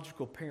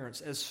biological parents,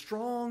 as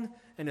strong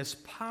and as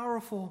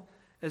powerful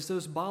as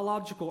those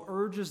biological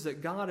urges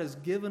that God has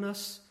given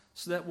us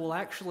so that we'll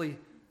actually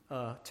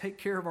take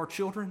care of our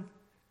children,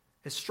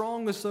 as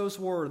strong as those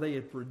were, they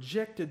had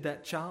rejected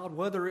that child,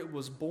 whether it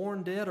was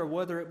born dead or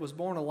whether it was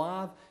born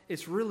alive.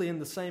 It's really in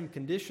the same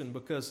condition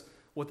because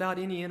without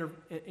any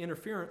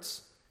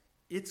interference,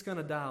 it's going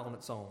to die on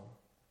its own.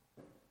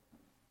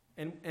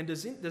 And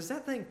does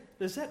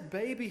that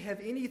baby have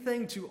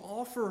anything to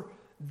offer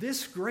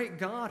this great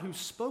God who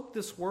spoke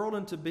this world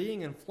into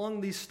being and flung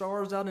these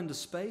stars out into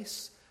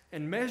space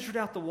and measured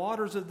out the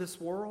waters of this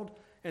world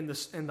and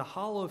the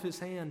hollow of His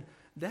hand?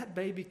 That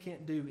baby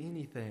can't do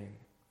anything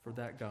for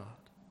that God.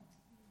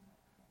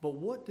 But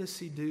what does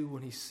He do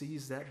when He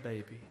sees that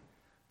baby?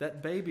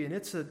 That baby, and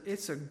it's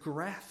a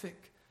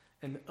graphic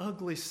and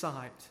ugly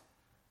sight.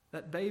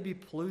 That baby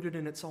polluted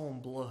in its own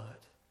blood.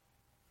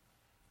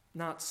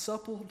 Not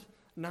suppled,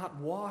 not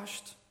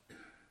washed.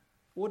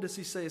 What does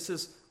He say? It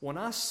says, when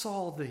I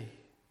saw thee,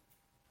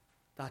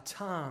 thy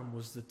time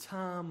was the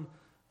time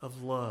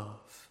of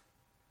love.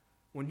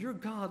 When your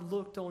God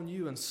looked on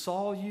you and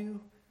saw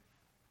you,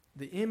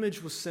 the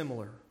image was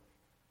similar.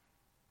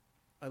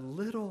 A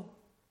little,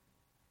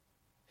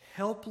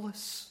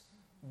 helpless,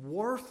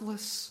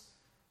 worthless,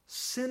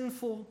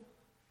 sinful,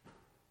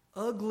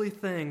 ugly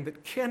thing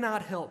that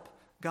cannot help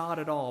God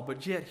at all.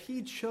 But yet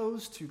He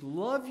chose to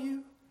love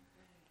you.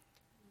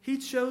 He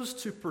chose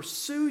to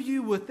pursue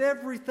you with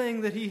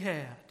everything that He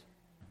had.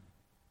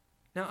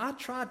 Now, I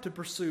tried to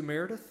pursue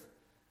Meredith,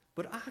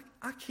 but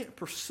I can't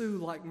pursue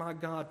like my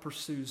God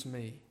pursues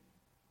me.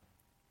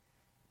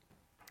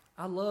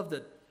 I love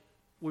that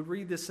we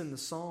read this in the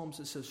Psalms.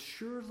 It says,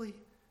 surely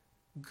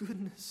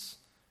goodness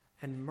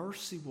and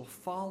mercy will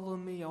follow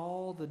me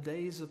all the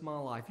days of my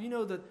life. You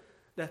know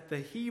that the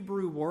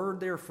Hebrew word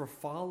there for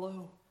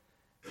follow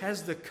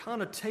has the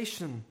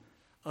connotation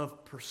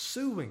of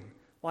pursuing,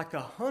 like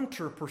a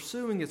hunter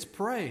pursuing its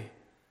prey.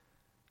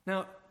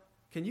 Now,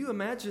 can you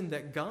imagine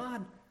that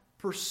God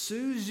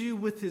pursues you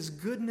with His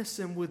goodness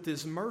and with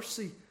His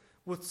mercy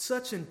with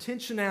such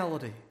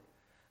intentionality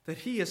that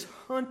He is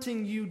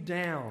hunting you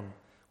down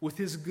with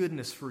His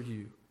goodness for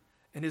you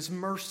and His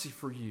mercy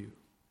for you?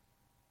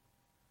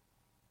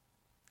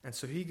 And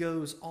so He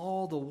goes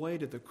all the way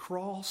to the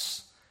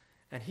cross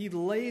and He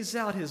lays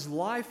out His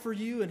life for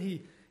you and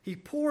He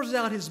pours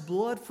out His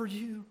blood for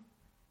you.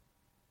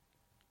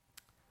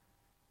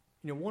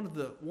 You know,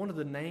 one of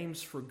the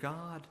names for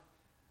God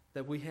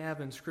that we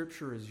have in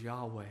Scripture is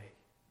Yahweh.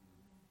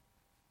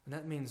 And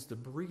that means the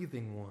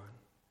breathing one.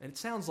 And it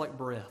sounds like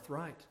breath,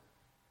 right?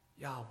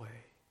 Yahweh.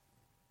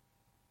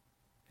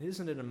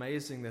 Isn't it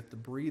amazing that the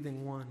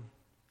breathing one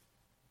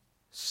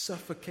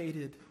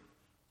suffocated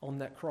on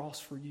that cross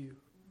for you.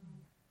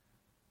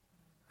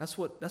 That's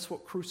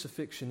what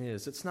crucifixion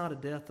is. It's not a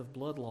death of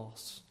blood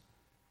loss.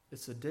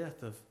 It's a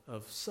death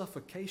of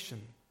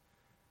suffocation.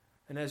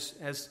 And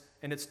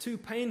and it's too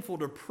painful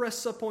to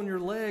press up on your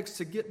legs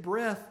to get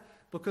breath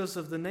because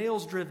of the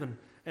nails driven.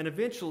 And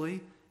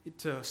eventually,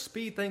 to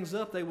speed things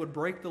up, they would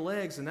break the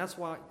legs, and that's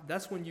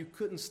when you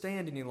couldn't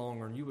stand any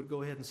longer, and you would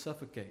go ahead and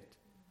suffocate.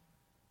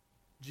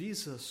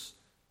 Jesus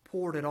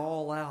poured it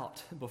all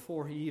out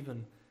before he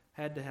even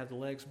had to have the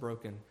legs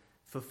broken,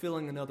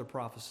 fulfilling another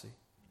prophecy.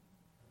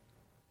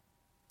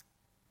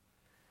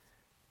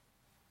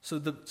 So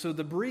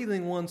the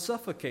breathing one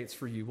suffocates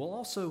for you. Well,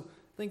 also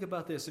think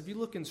about this. If you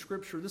look in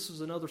Scripture, this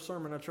is another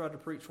sermon I tried to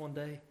preach one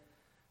day.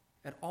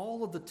 At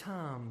all of the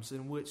times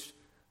in which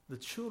the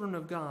children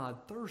of God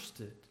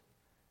thirsted,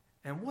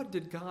 and what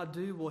did God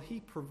do? Well, he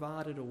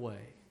provided a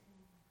way.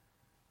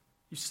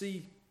 You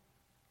see,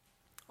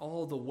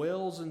 all the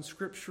wells in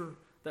Scripture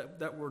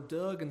that were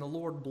dug and the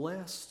Lord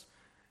blessed.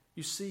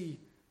 You see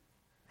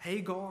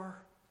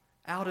Hagar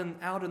out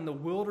in the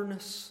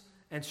wilderness,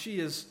 and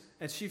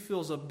she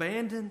feels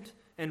abandoned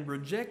and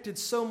rejected,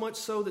 so much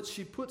so that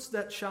she puts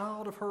that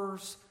child of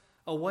hers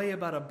away,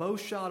 about a bow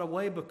shot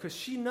away, because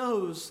she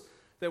knows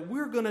that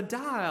we're going to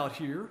die out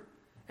here,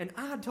 and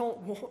I don't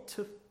want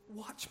to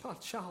watch my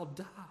child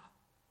die.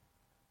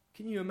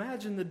 Can you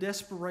imagine the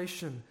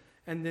desperation?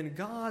 And then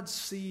God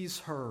sees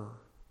her.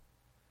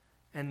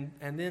 And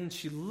then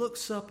she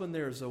looks up, and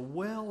there's a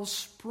well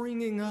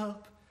springing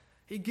up.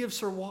 He gives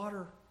her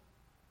water.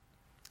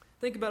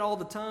 Think about all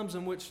the times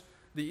in which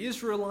the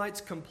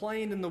Israelites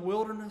complained in the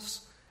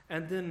wilderness,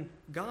 and then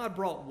God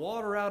brought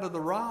water out of the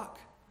rock.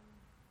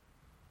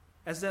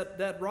 As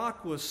that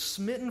rock was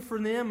smitten for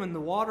them and the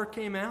water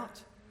came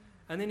out,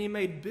 and then he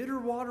made bitter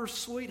water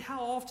sweet.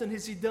 How often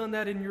has he done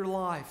that in your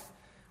life,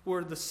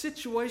 where the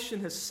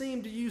situation has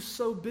seemed to you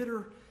so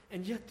bitter,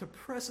 and yet the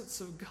presence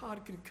of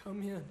God can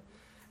come in,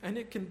 and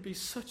it can be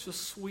such a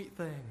sweet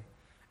thing,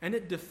 and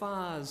it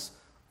defies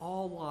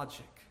all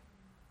logic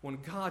when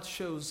God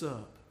shows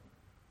up.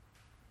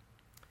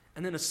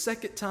 And then a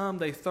second time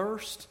they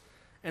thirst,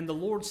 and the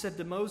Lord said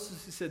to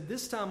Moses, he said,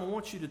 this time I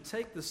want you to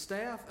take the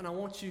staff, and I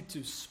want you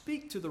to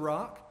speak to the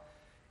rock,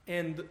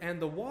 and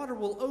the water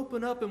will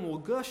open up and will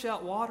gush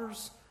out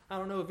waters. I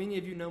don't know if any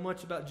of you know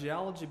much about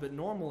geology, but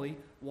normally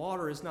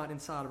water is not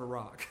inside of a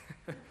rock.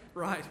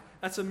 Right?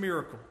 That's a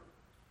miracle.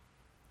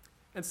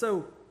 And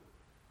so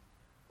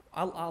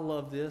I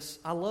love this.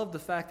 I love the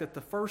fact that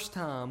the first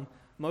time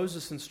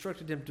Moses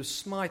instructed him to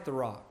smite the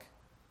rock,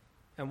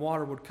 and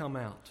water would come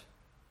out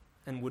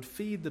and would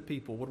feed the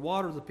people, would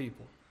water the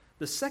people.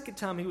 The second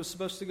time he was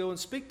supposed to go and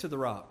speak to the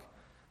rock.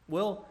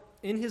 Well,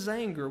 in his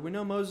anger, we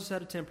know Moses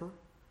had a temper.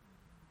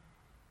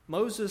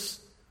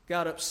 Moses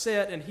got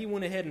upset, and he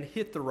went ahead and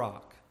hit the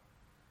rock.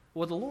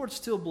 Well, the Lord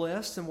still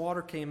blessed, and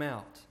water came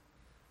out.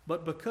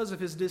 But because of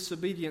his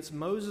disobedience,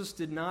 Moses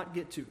did not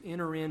get to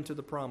enter into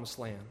the promised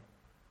land.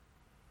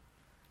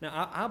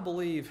 Now, I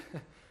believe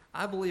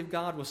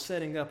God was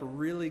setting up a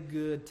really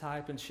good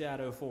type and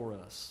shadow for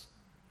us.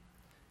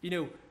 You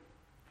know,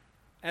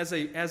 as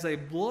a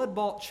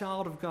blood-bought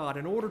child of God,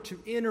 in order to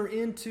enter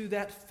into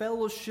that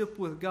fellowship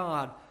with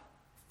God,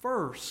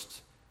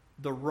 first,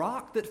 the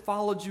rock that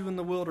followed you in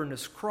the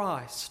wilderness,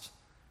 Christ,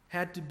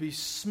 had to be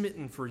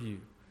smitten for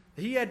you.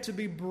 He had to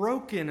be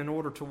broken in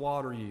order to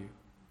water you.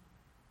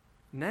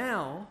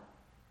 Now,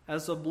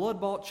 as a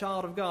blood-bought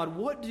child of God,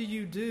 what do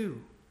you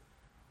do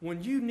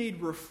when you need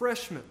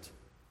refreshment?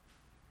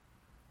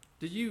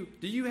 Do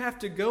you have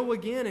to go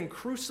again and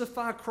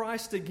crucify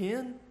Christ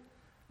again?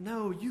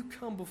 No, you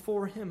come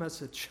before him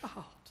as a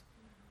child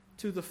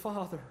to the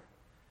Father,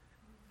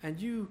 and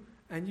you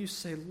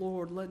say,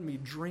 Lord, let me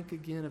drink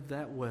again of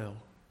that well.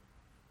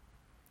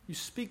 You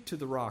speak to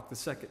the rock the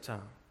second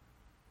time.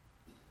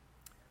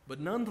 But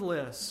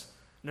nonetheless,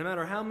 no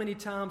matter how many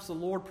times the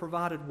Lord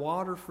provided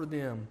water for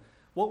them,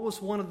 what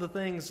was one of the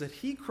things that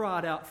he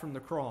cried out from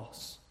the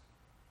cross?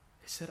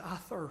 He said, I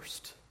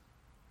thirst.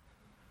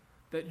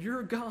 That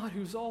your God,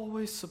 who's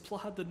always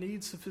supplied the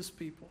needs of his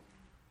people,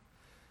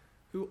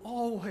 who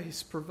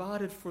always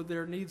provided for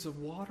their needs of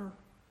water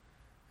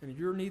and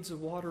your needs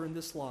of water in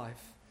this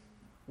life,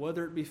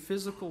 whether it be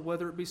physical,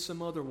 whether it be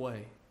some other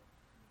way,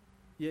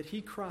 yet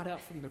he cried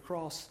out from the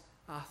cross,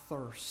 I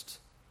thirst.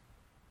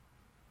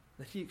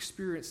 That he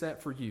experienced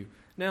that for you.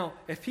 Now,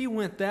 if he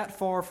went that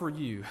far for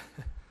you,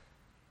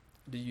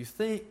 do you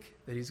think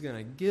that he's going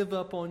to give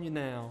up on you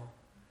now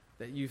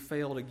that you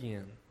failed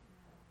again?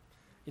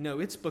 You know,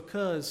 it's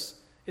because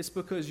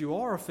you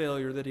are a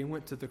failure that he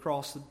went to the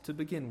cross to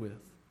begin with.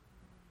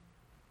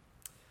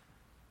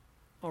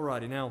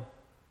 Alrighty, now,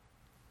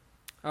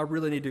 I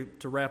really need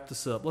to wrap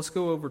this up. Let's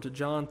go over to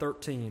John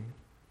 13.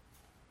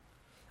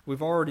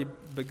 We've already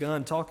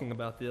begun talking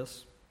about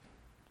this.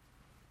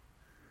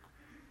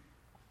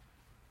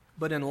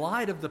 But in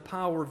light of the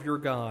power of your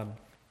God,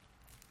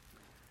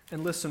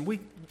 and listen,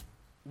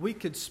 we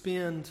could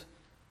spend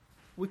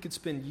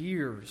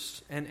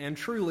years, and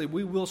truly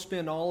we will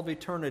spend all of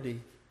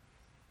eternity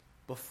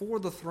before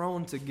the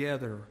throne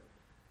together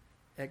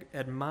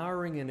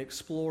admiring and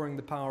exploring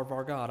the power of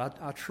our God.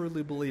 I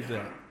truly believe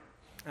that.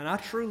 And I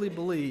truly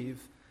believe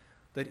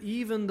that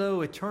even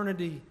though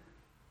eternity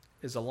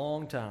is a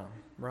long time,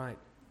 right,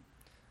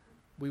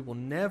 we will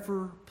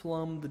never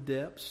plumb the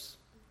depths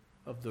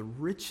of the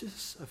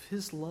riches of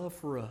His love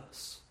for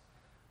us.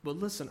 But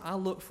listen, I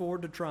look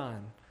forward to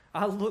trying.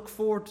 I look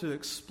forward to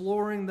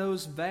exploring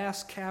those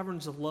vast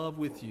caverns of love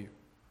with you.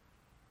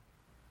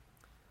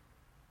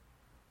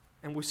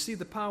 And we see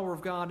the power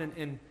of God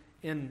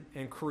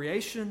in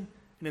creation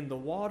and in the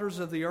waters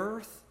of the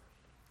earth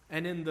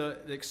and in the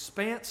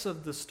expanse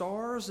of the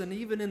stars and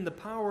even in the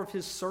power of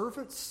His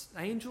servants,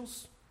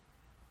 angels.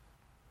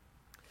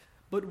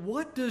 But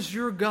what does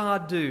your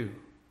God do?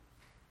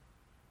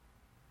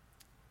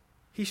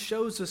 He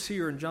shows us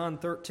here in John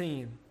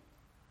 13.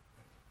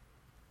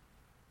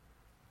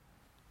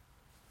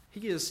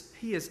 He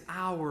is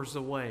hours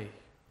away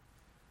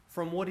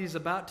from what He's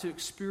about to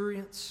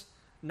experience,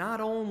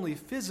 not only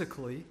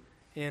physically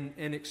in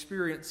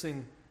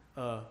experiencing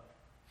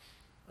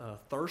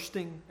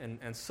thirsting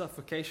and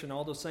suffocation,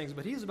 all those things,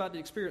 but He's about to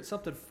experience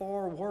something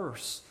far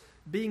worse,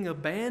 being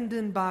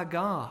abandoned by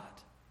God.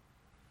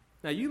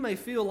 Now, you may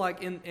feel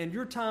like in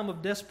your time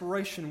of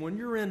desperation, when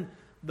you're in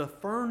the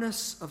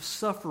furnace of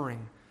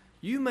suffering,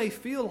 you may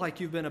feel like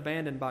you've been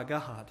abandoned by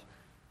God.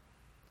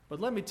 But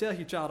let me tell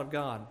you, child of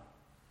God,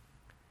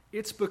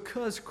 it's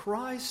because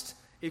Christ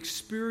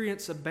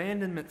experienced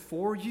abandonment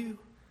for you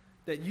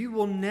that you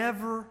will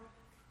never,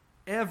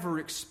 ever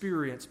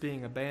experience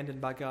being abandoned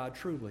by God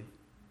truly.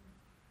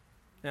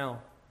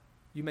 Now,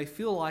 you may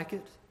feel like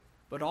it,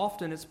 but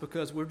often it's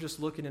because we're just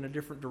looking in a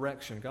different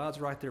direction. God's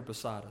right there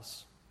beside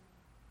us.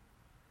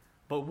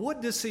 But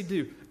what does He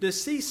do?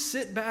 Does He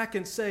sit back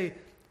and say,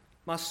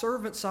 my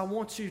servants, I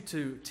want you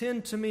to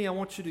tend to me. I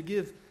want you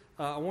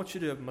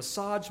to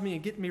massage me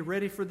and get me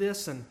ready for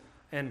this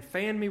and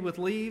fan me with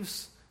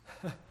leaves?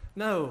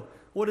 No.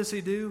 What does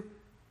He do?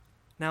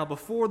 Now,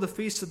 before the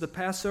feast of the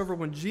Passover,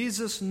 when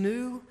Jesus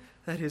knew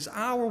that His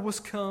hour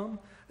was come,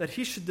 that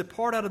He should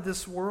depart out of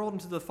this world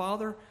into the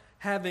Father,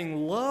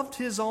 having loved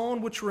His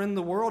own which were in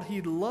the world,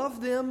 He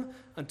loved them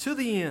unto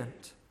the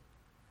end.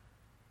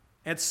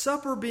 At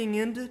supper being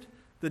ended,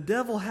 the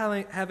devil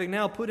having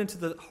now put into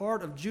the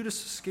heart of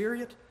Judas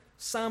Iscariot,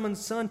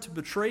 Simon's son, to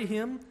betray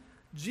Him,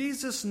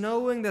 Jesus,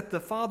 knowing that the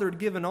Father had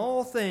given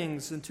all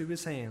things into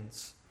His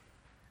hands,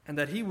 and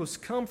that He was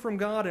come from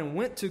God and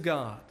went to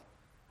God.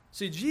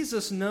 See,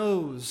 Jesus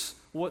knows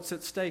what's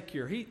at stake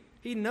here.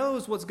 He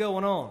knows what's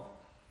going on.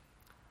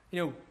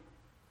 You know,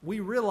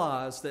 we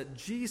realize that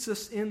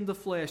Jesus in the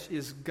flesh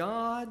is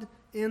God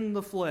in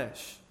the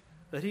flesh,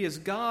 that He is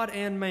God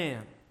and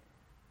man.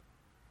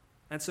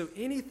 And so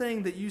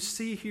anything that you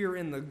see here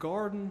in the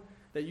garden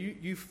that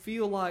you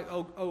feel like,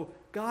 oh,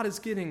 God is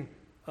getting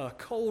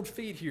cold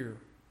feet here.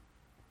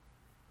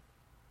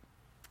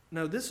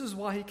 No, this is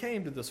why He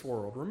came to this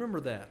world.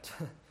 Remember that.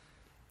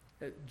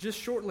 Just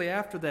shortly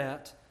after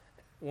that,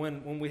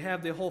 when we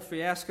have the whole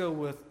fiasco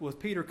with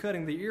Peter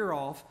cutting the ear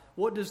off,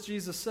 what does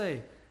Jesus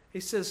say? He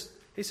says,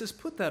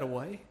 put that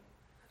away.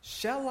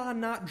 Shall I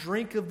not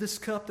drink of this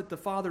cup that the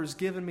Father has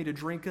given me to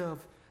drink of?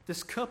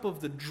 This cup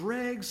of the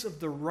dregs of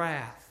the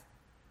wrath.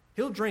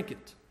 He'll drink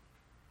it.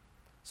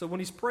 So when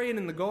He's praying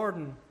in the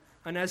garden,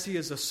 and as He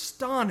is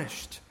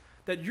astonished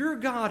that your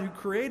God who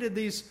created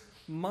these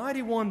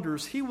mighty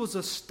wonders, He was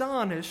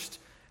astonished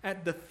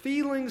at the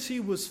feelings He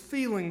was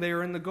feeling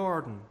there in the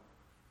garden.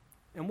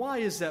 And why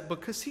is that?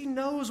 Because He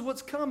knows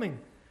what's coming.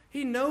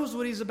 He knows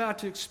what He's about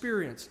to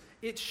experience.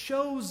 It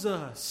shows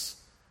us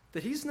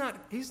that He's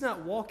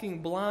not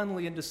walking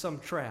blindly into some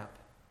trap.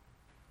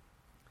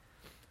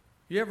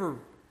 I don't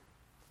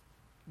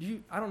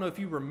know if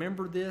you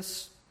remember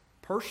this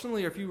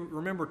personally, or if you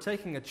remember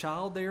taking a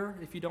child there,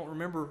 if you don't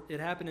remember it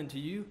happening to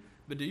you,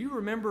 but do you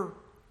remember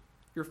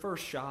your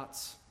first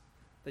shots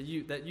that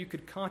you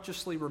could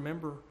consciously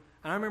remember?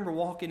 And I remember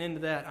walking into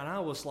that, and I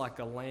was like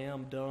a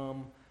lamb,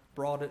 dumb,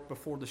 brought it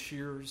before the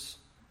shears.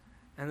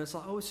 And it's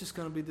like, it's just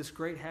going to be this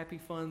great, happy,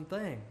 fun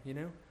thing, you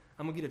know?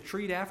 I'm going to get a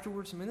treat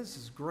afterwards. I mean, this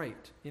is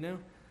great, you know?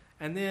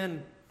 And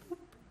then,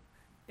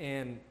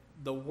 and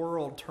the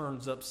world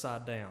turns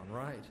upside down,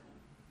 right?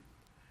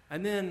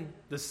 And then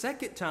the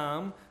second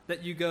time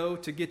that you go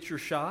to get your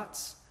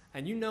shots,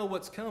 and you know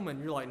what's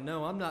coming, you're like,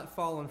 no, I'm not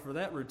falling for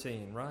that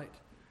routine, right?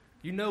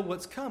 You know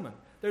what's coming.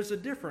 There's a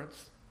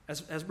difference,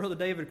 as Brother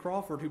David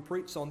Crawford, who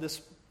preached on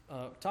this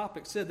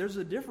topic, said, there's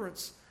a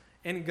difference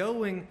in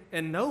going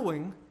and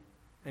knowing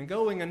and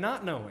going and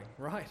not knowing,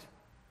 right?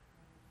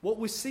 What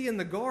we see in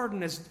the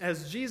garden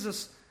as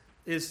Jesus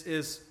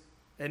is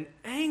an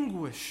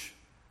anguish,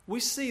 we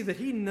see that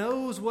He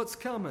knows what's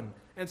coming.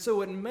 And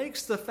so it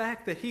makes the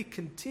fact that He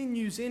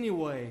continues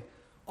anyway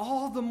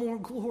all the more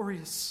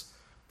glorious,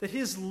 that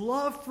His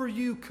love for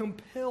you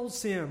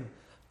compels Him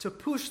to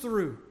push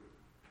through.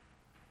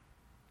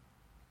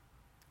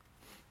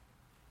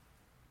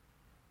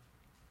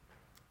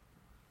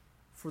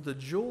 For the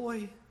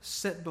joy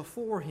set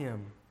before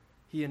Him,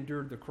 He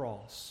endured the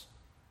cross,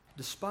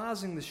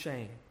 despising the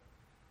shame.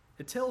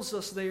 It tells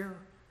us there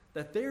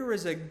that there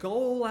is a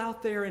goal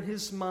out there in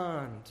his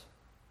mind,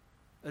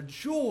 a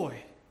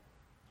joy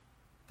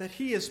that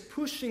he is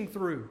pushing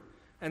through.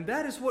 And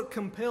that is what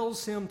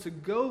compels him to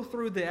go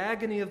through the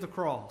agony of the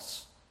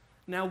cross.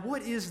 Now,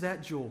 what is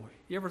that joy?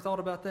 You ever thought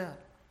about that?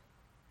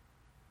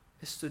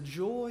 It's the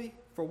joy,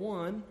 for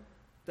one,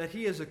 that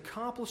he is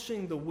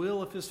accomplishing the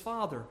will of his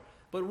Father.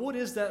 But what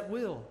is that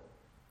will?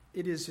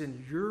 It is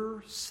in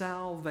your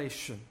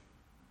salvation.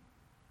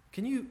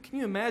 Can you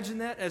imagine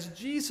that? As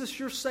Jesus,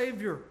 your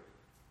Savior,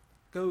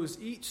 goes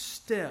each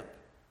step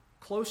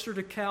closer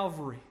to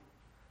Calvary,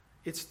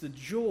 it's the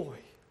joy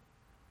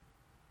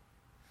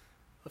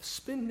of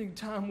spending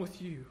time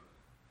with you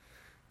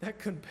that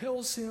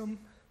compels him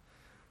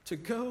to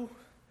go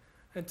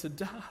and to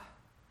die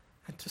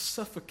and to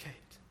suffocate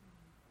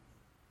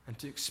and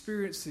to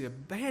experience the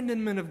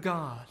abandonment of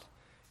God.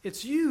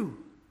 It's you.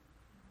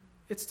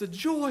 It's the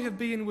joy of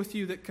being with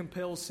you that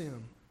compels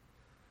him.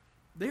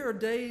 There are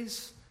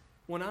days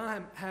when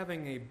I'm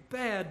having a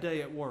bad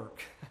day at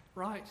work,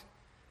 right?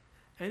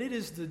 And it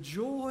is the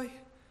joy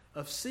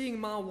of seeing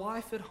my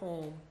wife at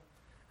home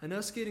and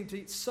us getting to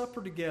eat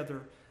supper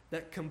together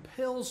that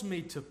compels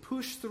me to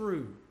push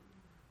through.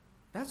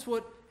 That's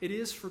what it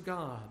is for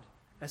God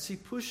as he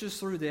pushes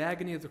through the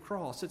agony of the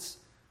cross.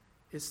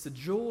 It's the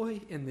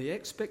joy and the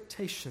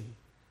expectation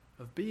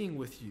of being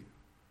with you.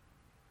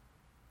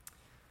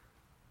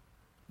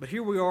 But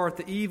here we are at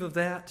the eve of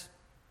that.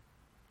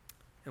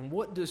 And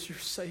what does your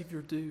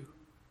Savior do?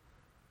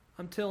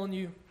 I'm telling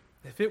you,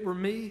 if it were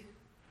me,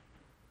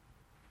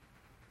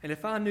 and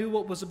if I knew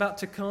what was about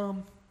to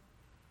come,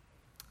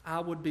 I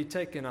would be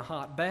taking a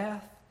hot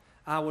bath.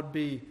 I would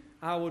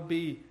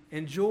be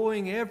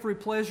enjoying every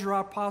pleasure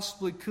I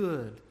possibly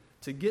could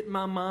to get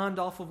my mind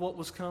off of what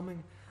was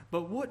coming.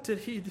 But what did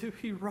he do?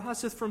 He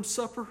riseth from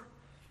supper.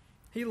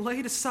 He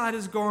laid aside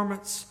his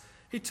garments.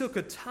 He took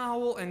a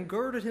towel and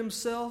girded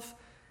himself.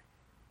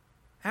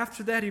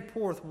 After that, he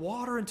poureth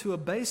water into a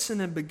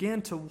basin and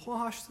began to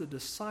wash the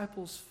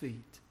disciples'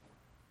 feet.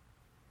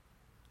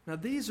 Now,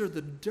 these are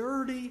the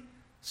dirty,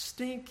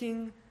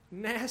 stinking,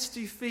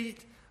 nasty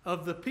feet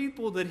of the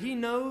people that he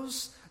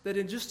knows that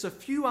in just a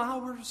few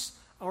hours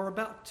are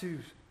about to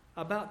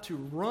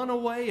run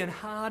away and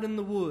hide in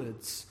the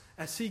woods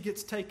as he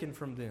gets taken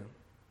from them.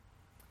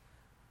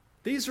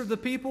 These are the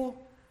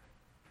people,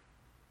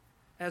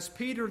 as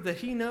Peter, that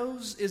he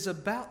knows is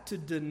about to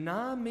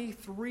deny me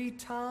 3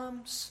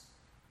 times.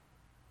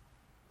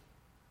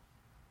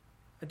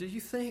 And do you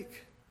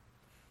think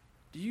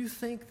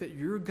that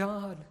your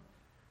God,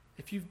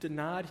 if you've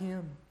denied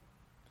him,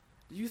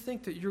 do you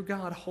think that your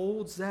God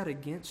holds that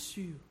against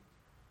you?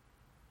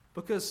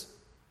 Because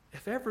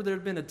if ever there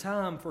had been a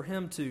time for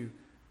him to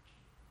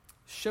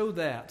show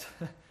that,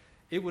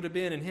 it would have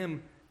been in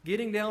him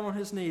getting down on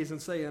his knees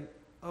and saying,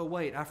 oh,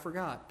 wait, I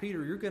forgot.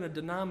 Peter, you're going to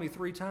deny me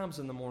 3 times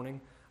in the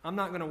morning. I'm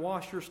not going to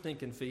wash your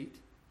stinking feet.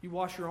 You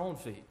wash your own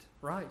feet,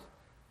 right?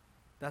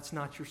 That's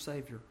not your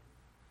Savior.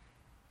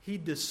 He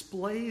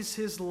displays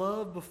his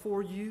love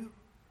before you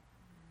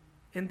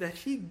in that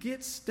he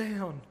gets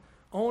down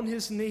on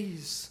his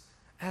knees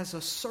as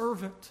a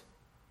servant.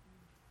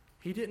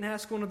 He didn't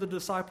ask one of the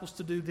disciples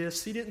to do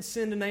this. He didn't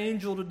send an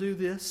angel to do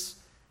this.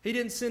 He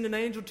didn't send an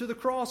angel to the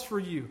cross for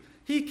you.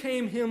 He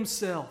came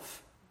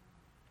himself.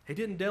 He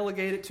didn't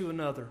delegate it to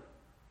another.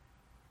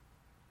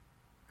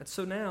 And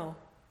so now,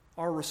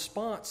 our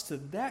response to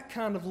that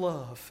kind of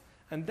love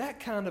and that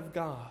kind of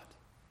God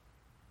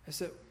is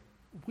that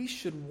we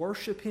should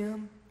worship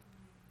him.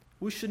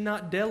 We should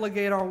not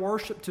delegate our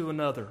worship to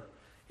another.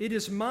 It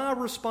is my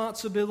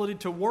responsibility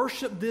to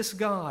worship this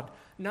God,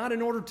 not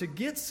in order to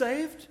get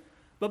saved,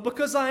 but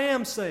because I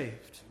am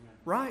saved,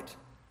 right?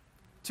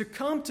 To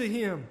come to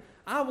him.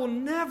 I will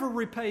never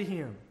repay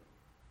him.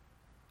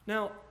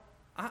 Now,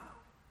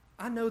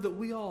 I know that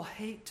we all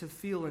hate to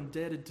feel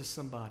indebted to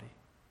somebody,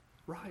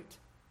 right?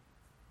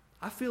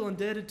 I feel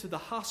indebted to the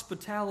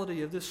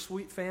hospitality of this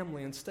sweet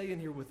family and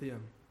staying here with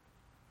them.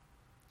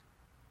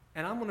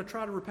 And I'm going to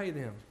try to repay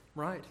them,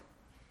 right?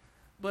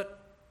 But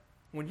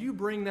when you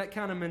bring that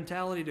kind of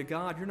mentality to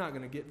God, you're not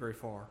going to get very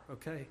far,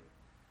 okay?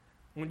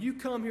 When you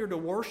come here to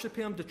worship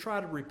him, to try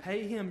to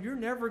repay him, you're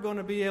never going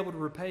to be able to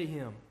repay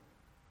him.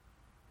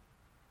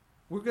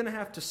 We're going to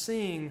have to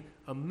sing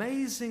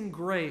Amazing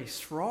Grace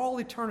for all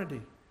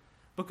eternity,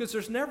 because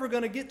there's never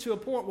going to get to a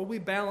point where we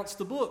balance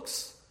the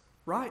books,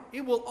 right?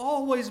 It will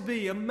always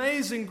be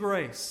Amazing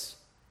Grace.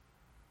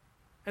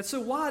 And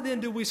so why then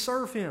do we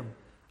serve him?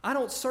 I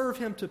don't serve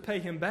him to pay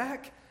him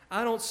back.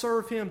 I don't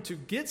serve him to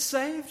get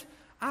saved.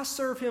 I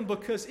serve him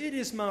because it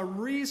is my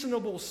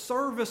reasonable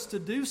service to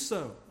do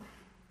so,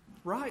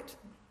 right?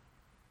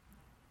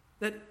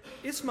 That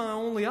it's my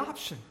only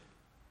option.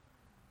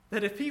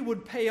 That if he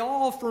would pay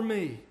all for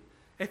me,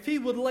 if he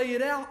would lay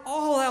it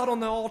all out on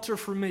the altar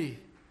for me,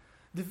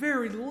 the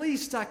very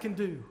least I can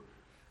do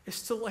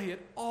is to lay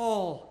it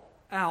all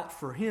out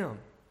for him,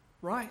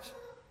 right?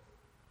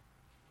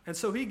 And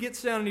so he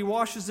gets down and he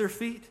washes their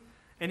feet,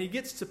 and he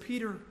gets to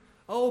Peter.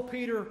 Oh,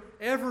 Peter,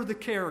 ever the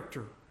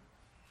character.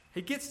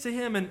 He gets to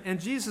him,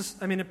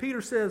 and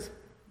Peter says,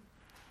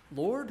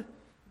 Lord,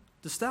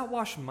 dost thou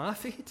wash my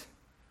feet?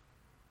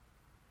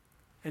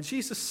 And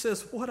Jesus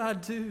says, what I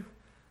do,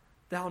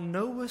 thou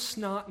knowest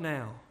not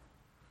now,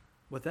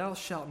 but thou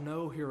shalt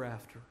know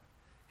hereafter.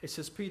 It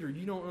says, Peter,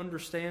 you don't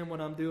understand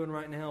what I'm doing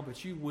right now,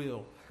 but you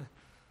will.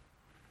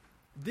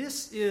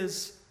 This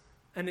is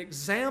an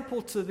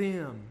example to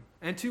them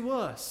and to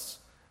us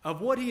of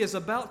what he is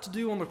about to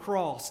do on the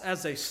cross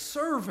as a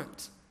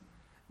servant,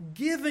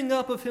 giving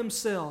up of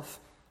himself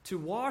to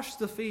wash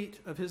the feet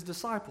of his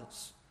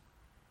disciples.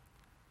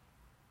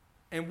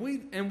 And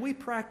we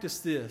practice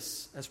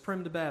this as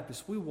Primitive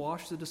Baptists. We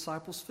wash the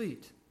disciples'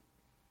 feet.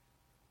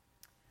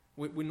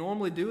 We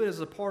normally do it as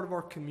a part of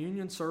our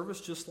communion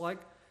service, just like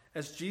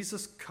as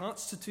Jesus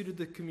constituted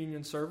the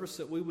communion service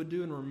that we would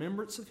do in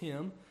remembrance of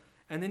him.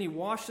 And then he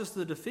washes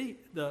the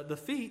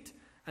feet,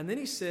 and then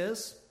he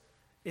says,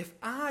 if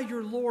I,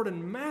 your Lord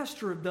and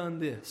Master, have done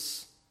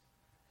this,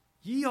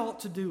 ye ought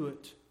to do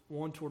it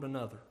one toward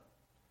another.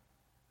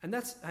 And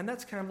that's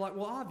kind of like,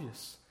 well,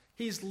 obvious.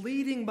 He's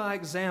leading by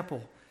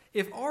example.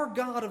 If our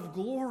God of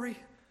glory,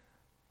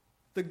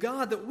 the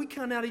God that we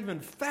cannot even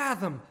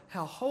fathom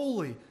how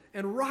holy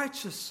and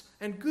righteous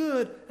and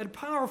good and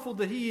powerful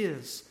that he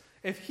is,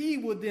 if he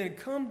would then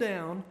come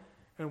down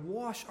and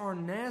wash our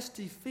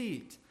nasty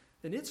feet,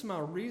 then it's my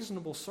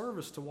reasonable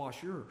service to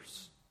wash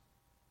yours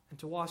and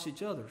to wash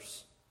each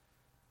other's.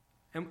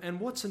 And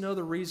what's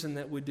another reason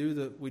that we do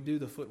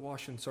the foot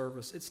washing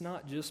service? It's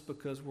not just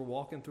because we're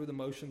walking through the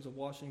motions of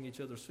washing each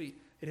other's feet.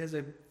 It has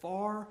a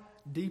far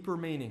deeper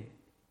meaning.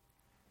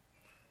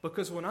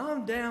 Because when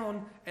I'm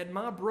down at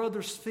my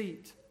brother's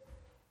feet,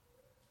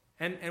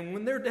 and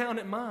when they're down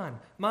at mine,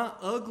 my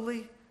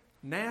ugly,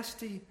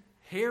 nasty,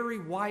 hairy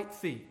white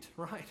feet,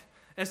 right?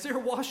 As they're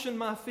washing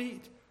my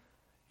feet,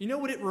 you know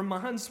what it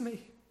reminds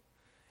me?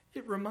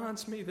 It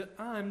reminds me that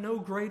I am no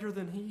greater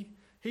than he.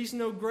 He's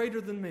no greater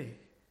than me.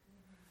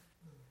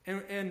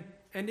 And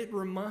it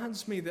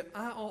reminds me that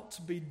I ought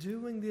to be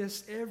doing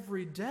this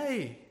every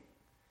day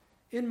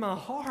in my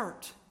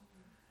heart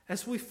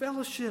as we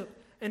fellowship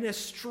and as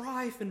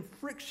strife and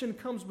friction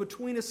comes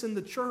between us in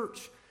the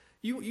church.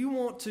 You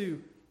want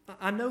to,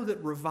 I know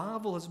that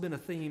revival has been a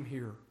theme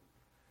here.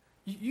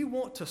 You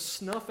want to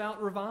snuff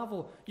out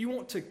revival. You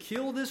want to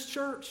kill this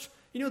church.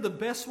 You know the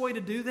best way to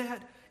do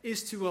that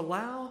is to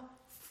allow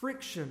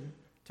friction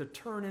to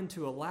turn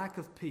into a lack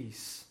of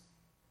peace.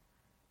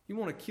 You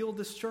want to kill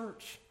this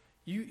church?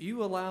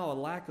 You allow a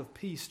lack of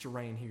peace to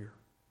reign here.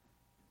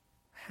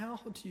 How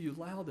do you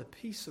allow the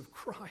peace of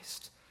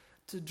Christ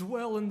to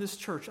dwell in this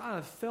church? I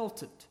have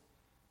felt it.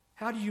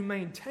 How do you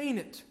maintain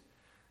it?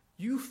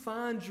 You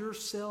find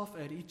yourself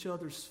at each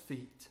other's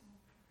feet.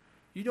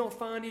 You don't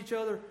find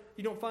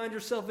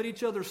yourself at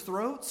each other's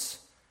throats.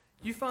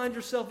 You find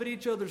yourself at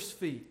each other's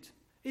feet.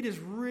 It is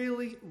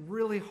really,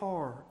 really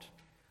hard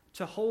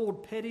to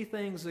hold petty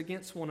things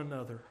against one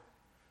another.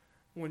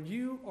 When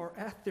you are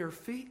at their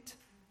feet,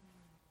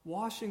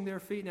 washing their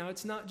feet. Now,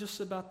 it's not just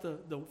about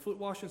the foot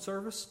washing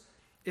service.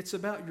 It's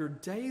about your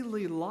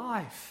daily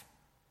life.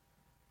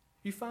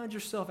 You find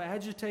yourself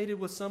agitated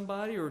with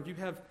somebody, or you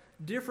have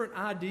different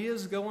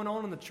ideas going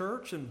on in the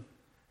church, and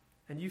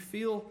you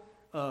feel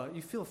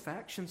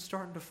factions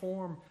starting to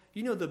form.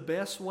 You know the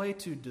best way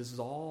to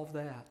dissolve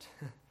that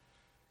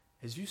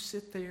is you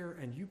sit there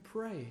and you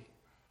pray.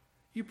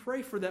 You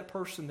pray for that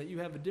person that you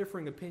have a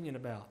differing opinion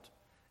about,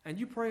 and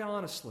you pray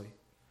honestly.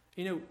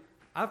 You know,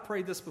 I've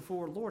prayed this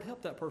before. Lord,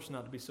 help that person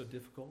not to be so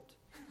difficult.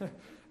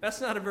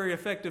 That's not a very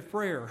effective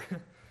prayer.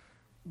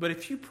 But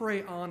if you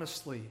pray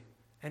honestly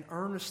and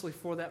earnestly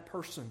for that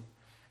person,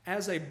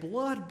 as a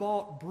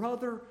blood-bought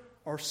brother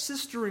or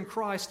sister in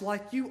Christ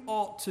like you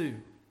ought to,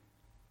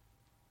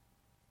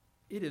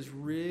 it is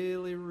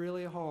really,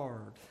 really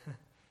hard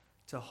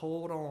to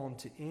hold on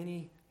to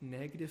any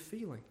negative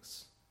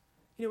feelings.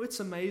 You know,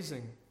 it's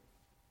amazing.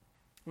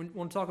 When we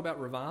want to talk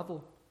about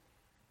revival,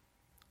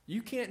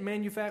 you can't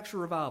manufacture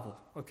revival,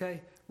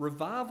 okay?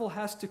 Revival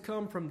has to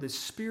come from the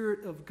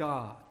Spirit of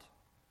God.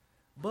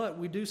 But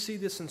we do see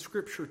this in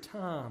Scripture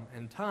time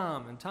and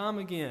time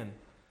again,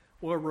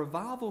 where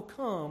revival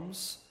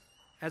comes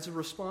as a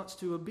response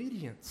to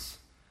obedience.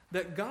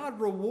 That God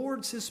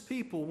rewards His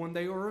people when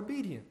they are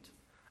obedient.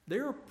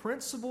 There are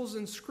principles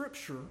in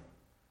Scripture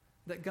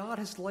that God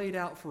has laid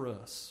out for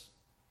us.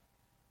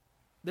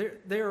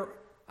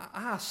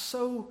 I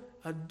so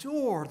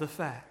adore the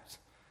fact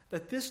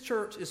that this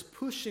church is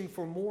pushing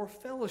for more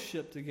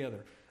fellowship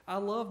together. I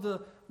love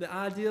the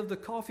idea of the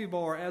coffee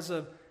bar as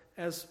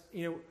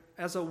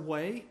a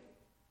way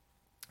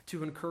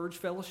to encourage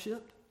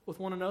fellowship with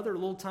one another, a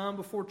little time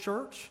before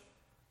church.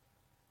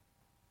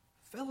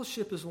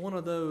 Fellowship is one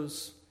of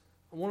those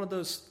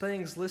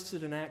things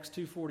listed in Acts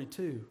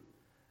 2:42.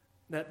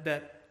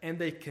 And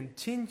they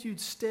continued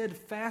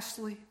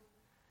steadfastly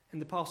in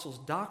the apostles'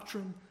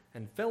 doctrine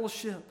and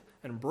fellowship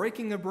and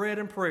breaking of bread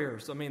and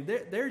prayers. I mean,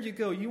 there you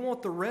go. You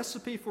want the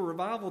recipe for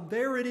revival?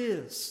 There it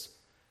is.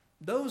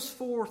 Those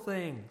four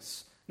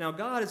things. Now,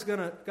 God's going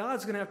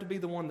to have to be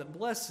the one that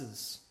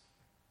blesses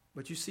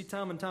But you see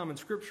time and time in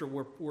Scripture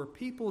where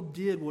people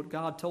did what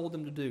God told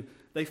them to do.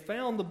 They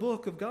found the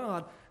book of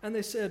God and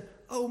they said,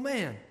 oh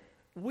man,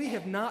 we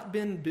have not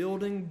been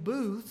building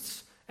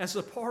booths as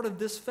a part of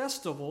this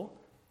festival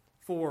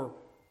for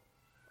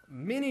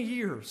many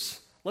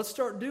years. Let's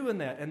start doing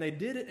that. And they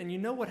did it, and you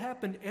know what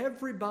happened?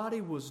 Everybody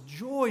was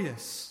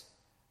joyous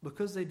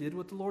because they did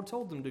what the Lord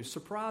told them to do.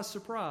 Surprise,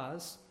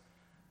 surprise.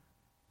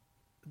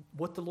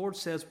 What the Lord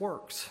says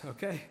works,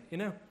 okay?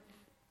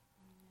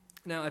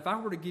 Now, if I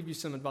were to give you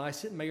some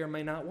advice, it may or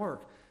may not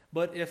work.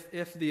 But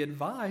if the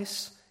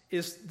advice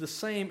is the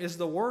same as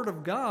the Word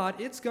of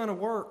God, it's going to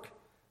work.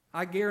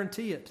 I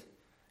guarantee it.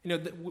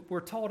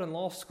 We're taught in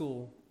law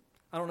school.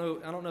 I don't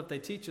know if they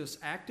teach us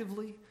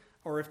actively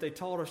or if they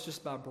taught us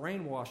just by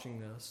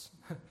brainwashing us.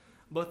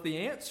 But the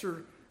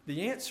answer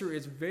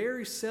is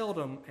very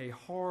seldom a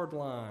hard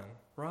line,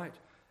 right?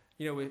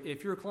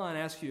 If your client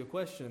asks you a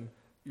question,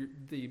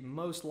 the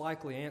most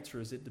likely answer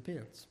is it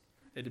depends.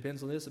 It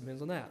depends on this, it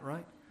depends on that,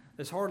 right?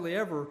 There's hardly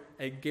ever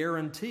a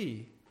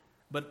guarantee.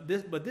 But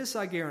this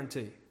I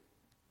guarantee.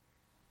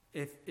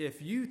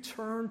 If you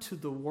turn to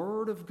the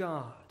Word of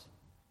God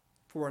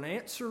for an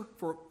answer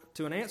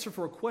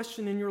for a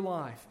question in your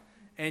life,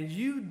 and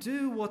you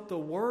do what the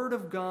Word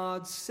of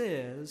God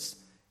says,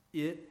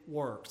 it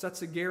works.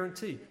 That's a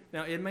guarantee.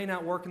 Now, it may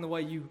not work in the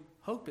way you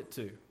hope it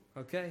to,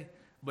 okay?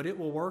 But it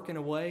will work in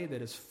a way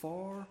that is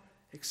far,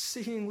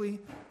 exceedingly,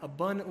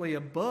 abundantly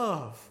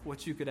above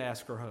what you could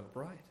ask or hope,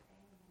 right?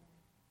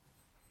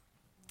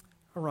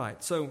 All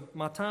right, so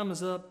my time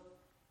is up,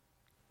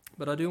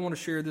 but I do want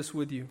to share this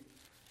with you.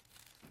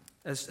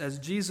 As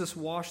Jesus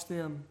washed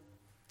them,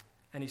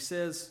 and he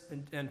says,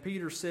 and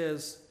Peter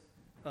says,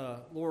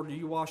 Lord, do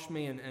you wash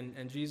me?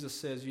 And Jesus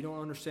says, you don't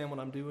understand what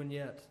I'm doing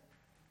yet.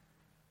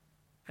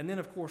 And then,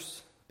 of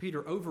course,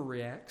 Peter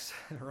overreacts,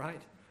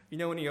 right? You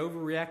know any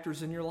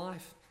overreactors in your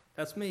life?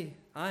 That's me.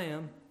 I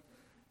am.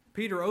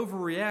 Peter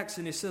overreacts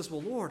and he says,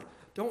 well, Lord,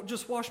 don't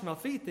just wash my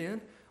feet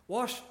then.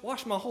 Wash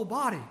my whole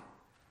body.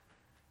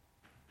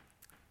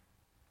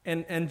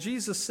 And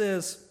Jesus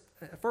says,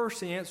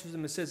 first he answers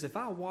him and says, if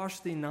I wash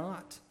thee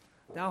not,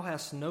 thou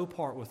hast no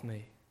part with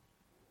me.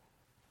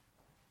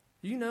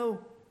 You know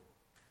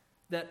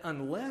that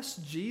unless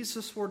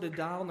Jesus were to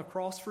die on the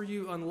cross for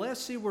you,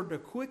 unless he were to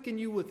quicken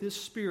you with his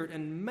Spirit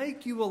and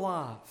make you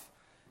alive,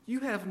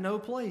 you have no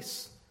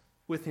place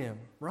with him,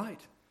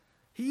 right?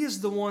 He is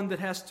the one that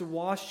has to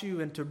wash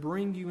you and to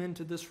bring you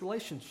into this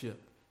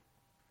relationship.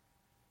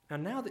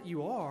 Now that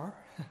you are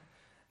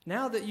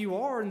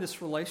in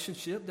this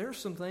relationship, there are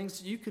some things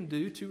that you can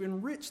do to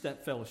enrich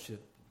that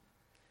fellowship.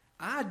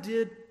 I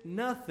did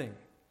nothing.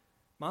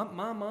 My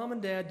mom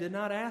and dad did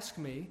not ask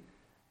me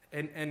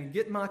and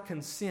get my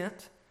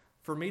consent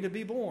for me to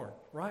be born,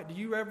 right? Do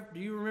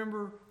you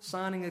remember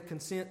signing a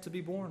consent to be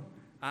born?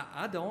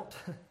 I don't.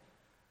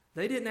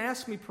 They didn't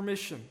ask me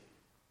permission.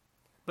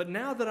 But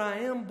now that I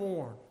am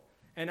born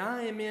and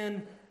I am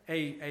in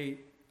a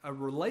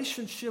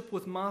relationship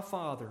with my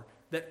Father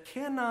that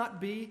cannot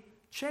be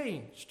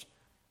changed.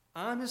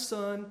 I'm his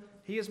son,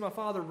 he is my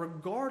father,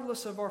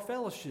 regardless of our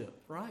fellowship,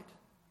 right?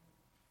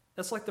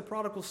 That's like the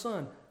prodigal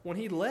son. When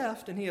he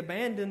left and he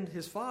abandoned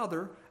his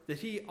father, did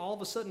he all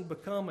of a sudden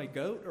become a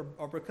goat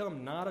or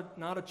become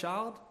not a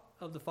child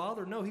of the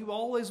Father? No, he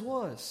always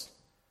was.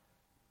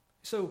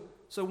 So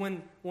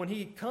when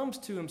he comes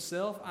to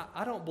himself,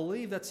 I don't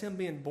believe that's him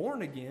being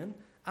born again.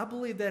 I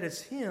believe that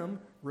is him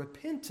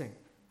repenting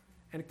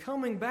and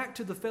coming back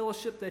to the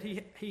fellowship that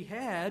he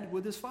had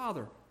with his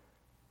Father.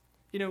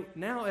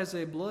 Now as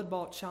a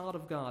blood-bought child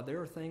of God,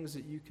 there are things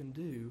that you can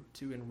do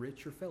to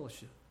enrich your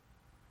fellowship.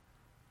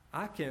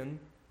 I can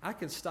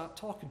stop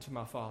talking to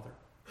my Father.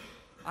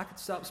 I can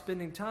stop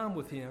spending time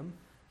with him,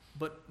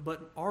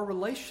 but our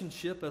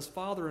relationship as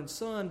father and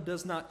son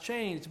does not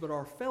change, but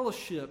our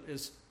fellowship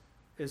is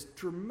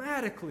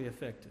dramatically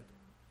affected.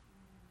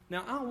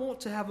 Now, I want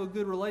to have a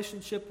good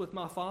relationship with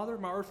my Father,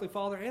 my earthly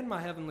Father, and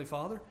my heavenly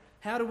Father.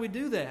 How do we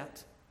do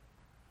that?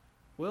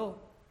 Well,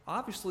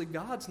 obviously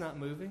God's not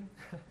moving.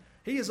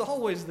 He is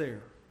always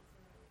there.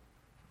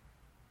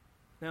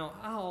 Now,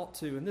 I ought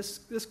to, and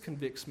this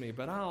convicts me,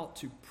 but I ought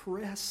to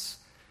press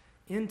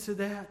into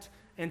that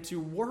and to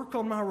work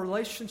on my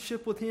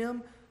relationship with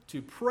him,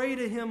 to pray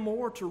to him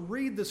more, to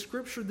read the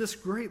Scripture, this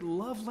great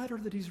love letter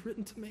that he's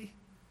written to me.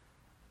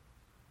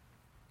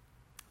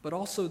 But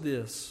also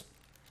this,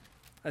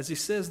 as he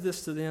says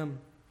this to them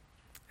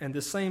in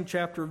this same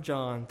chapter of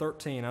John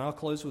 13, and I'll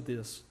close with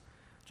this.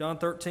 John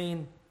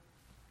 13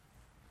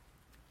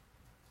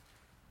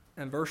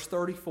 and verse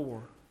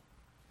 34.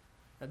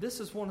 Now this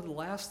is one of the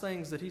last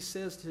things that he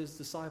says to his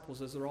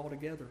disciples as they're all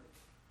together.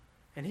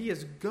 And he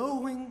is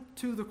going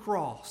to the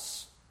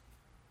cross.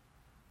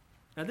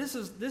 Now this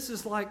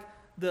is like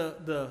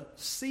the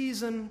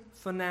season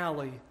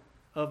finale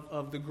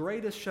of the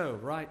greatest show,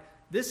 right?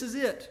 This is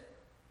it.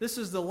 This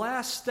is the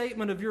last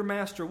statement of your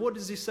master. What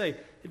does he say?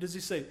 Does he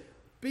say,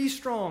 be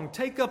strong,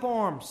 take up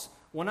arms.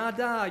 When I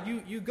die,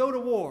 you go to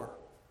war,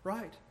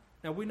 right?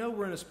 Now we know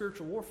we're in a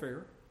spiritual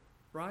warfare,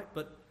 right?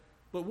 But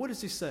what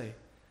does he say?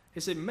 He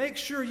said, make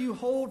sure you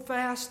hold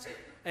fast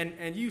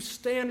and you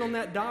stand on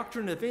that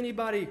doctrine. If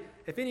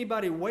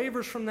anybody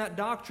wavers from that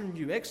doctrine,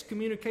 you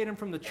excommunicate them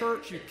from the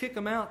church, you kick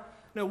them out.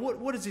 No,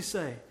 what does he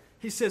say?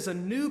 He says, a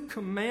new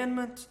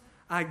commandment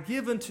I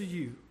give unto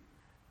you,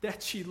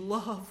 that ye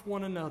love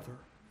one another.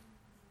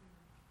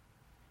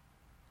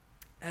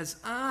 As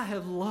I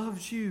have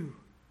loved you,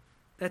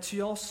 that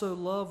ye also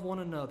love one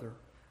another.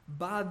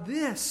 By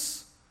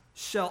this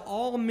shall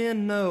all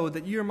men know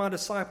that ye are my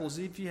disciples,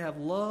 if ye have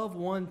love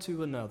one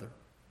to another.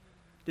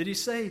 Did he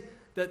say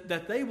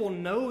that they will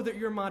know that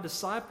you're my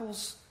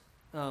disciples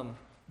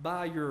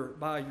by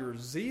your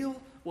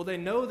zeal? Will they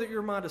know that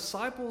you're my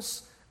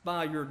disciples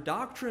by your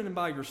doctrine and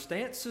by your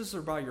stances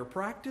or by your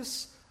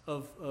practice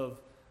of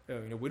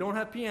we don't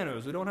have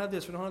pianos, we don't have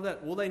this, we don't have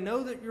that. Will they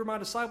know that you're my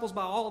disciples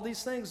by all of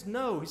these things?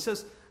 No. He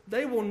says,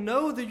 they will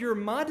know that you're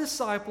my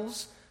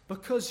disciples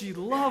because you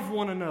love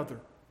one another.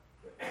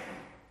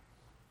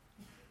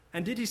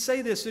 And did he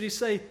say this? Did he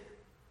say,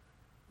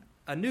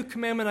 a new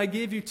commandment I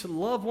give you, to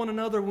love one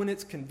another when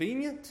it's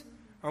convenient,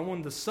 or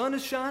when the sun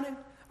is shining,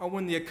 or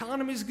when the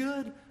economy's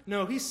good?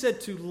 No, he said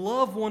to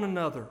love one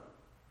another.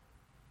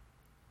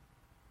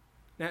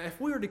 Now, if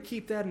we were to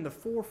keep that in the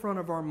forefront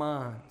of our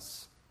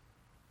minds,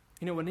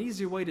 an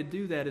easy way to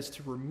do that is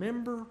to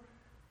remember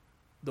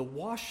the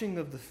washing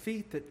of the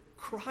feet that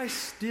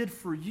Christ did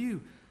for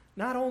you.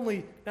 Not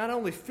only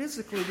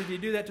physically did he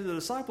do that to the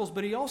disciples,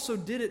 but he also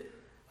did it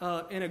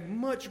in a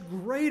much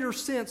greater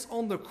sense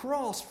on the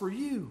cross for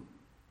you.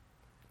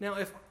 Now,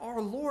 if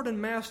our Lord and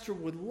Master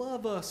would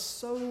love us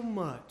so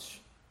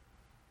much,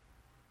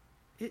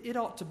 it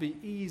ought to be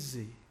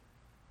easy.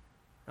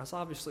 Now, it's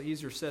obviously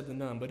easier said than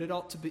done, but it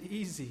ought to be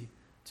easy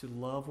to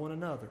love one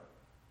another.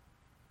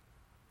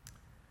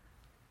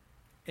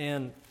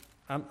 And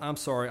I'm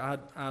sorry,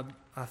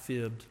 I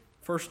fibbed.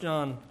 1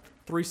 John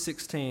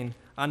 3:16.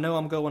 I know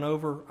I'm going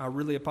over. I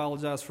really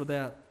apologize for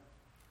that.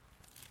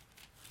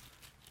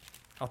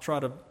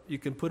 You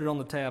can put it on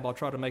the tab. I'll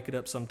try to make it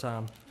up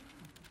sometime.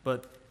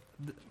 But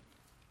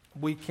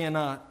we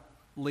cannot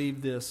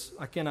leave this.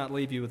 I cannot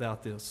leave you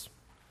without this.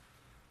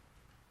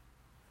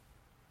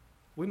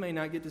 We may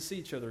not get to see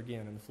each other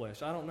again in the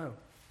flesh. I don't know.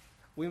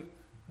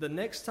 The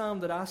next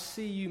time that I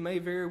see you may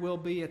very well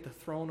be at the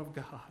throne of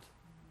God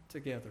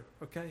together,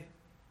 okay?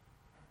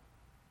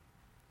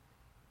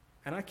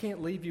 And I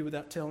can't leave you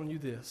without telling you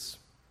this,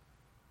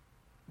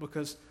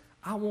 because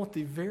I want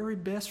the very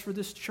best for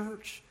this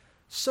church.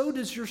 So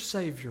does your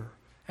Savior,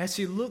 as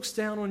He looks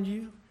down on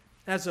you,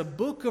 as a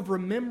book of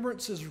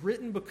remembrance is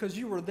written because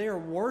you were there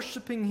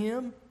worshiping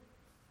Him.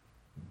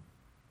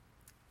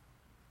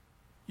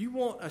 You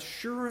want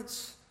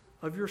assurance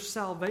of your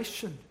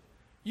salvation.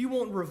 You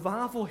want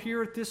revival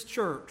here at this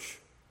church.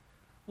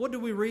 What do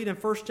we read in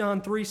 1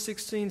 John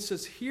 3:16? It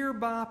says,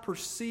 hereby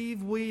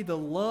perceive we the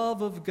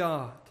love of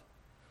God,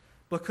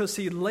 because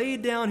He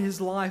laid down His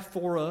life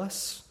for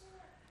us,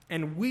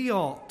 and we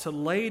ought to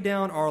lay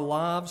down our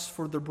lives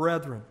for the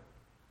brethren.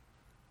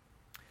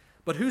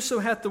 But whoso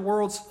hath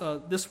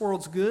this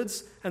world's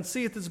goods, and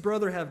seeth his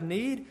brother have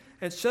need,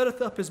 and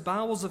shutteth up his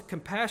bowels of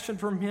compassion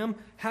from him,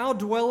 how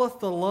dwelleth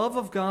the love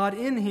of God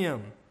in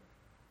him?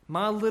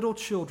 My little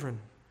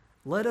children,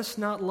 let us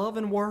not love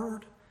in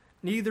word,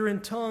 neither in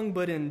tongue,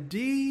 but in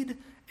deed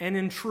and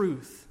in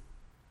truth.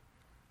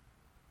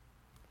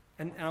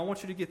 And I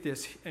want you to get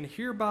this. And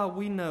hereby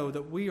we know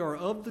that we are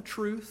of the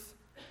truth,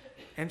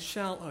 and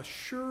shall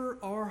assure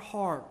our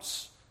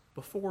hearts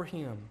before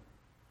Him.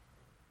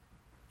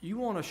 You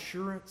want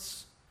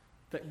assurance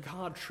that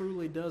God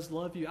truly does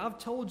love you? I've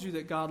told you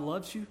that God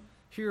loves you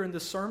here in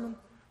this sermon.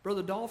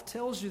 Brother Dolph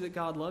tells you that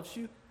God loves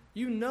you.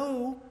 You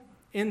know,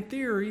 in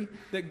theory,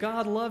 that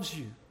God loves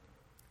you.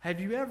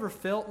 Have you ever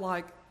felt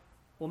like,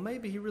 well,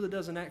 maybe He really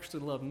doesn't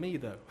actually love me,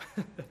 though?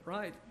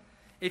 Right?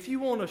 If you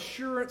want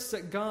assurance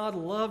that God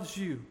loves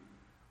you,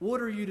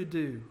 what are you to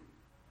do?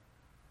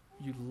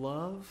 You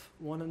love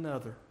one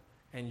another,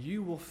 and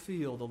you will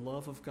feel the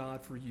love of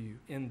God for you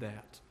in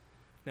that.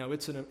 Now,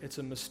 it's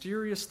a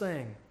mysterious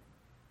thing,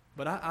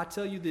 but I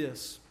tell you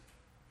this,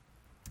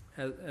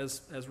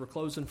 as we're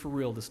closing for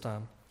real this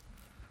time,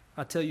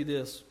 I tell you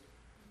this,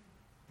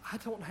 I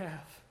don't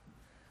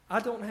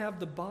have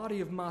the body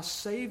of my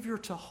Savior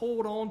to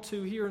hold on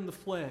to here in the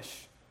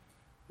flesh.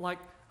 Like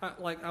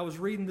I was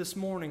reading this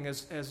morning,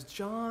 as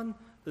John,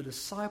 the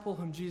disciple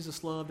whom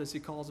Jesus loved, as he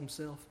calls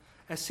himself,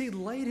 as he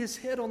laid his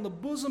head on the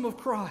bosom of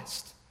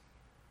Christ.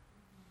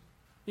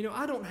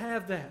 I don't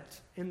have that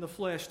in the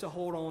flesh to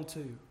hold on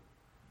to.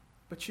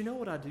 But you know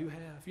what I do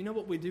have? You know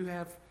what we do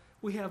have?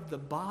 We have the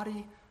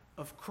body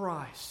of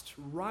Christ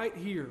right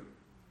here.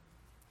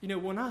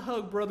 When I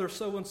hug brother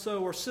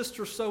so-and-so or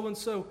sister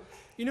so-and-so,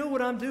 you know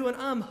what I'm doing?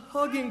 I'm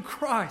hugging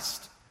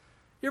Christ.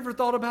 You ever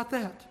thought about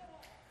that?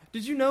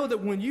 Did you know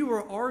that when you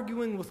are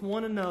arguing with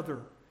one another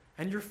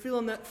and you're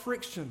feeling that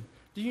friction,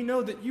 do you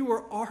know that you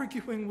are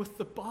arguing with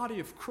the body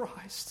of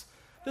Christ?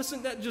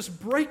 Doesn't that just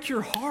break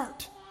your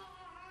heart?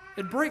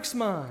 It breaks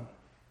mine.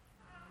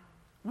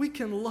 We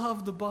can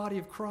love the body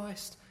of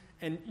Christ.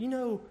 And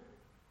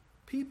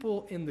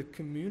people in the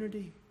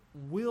community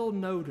will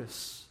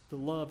notice the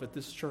love at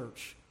this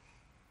church.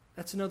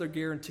 That's another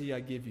guarantee I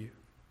give you.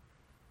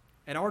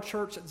 At our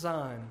church at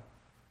Zion,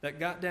 that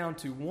got down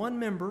to one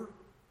member,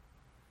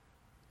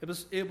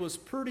 it was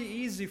pretty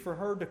easy for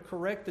her to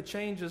correct the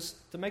changes,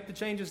 to make the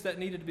changes that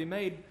needed to be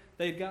made.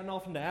 They had gotten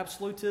off into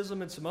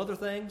absolutism and some other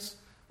things.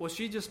 Well,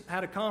 she just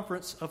had a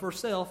conference of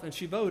herself, and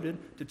she voted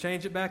to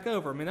change it back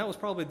over. I mean, that was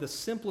probably the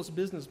simplest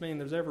business meeting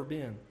there's ever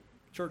been,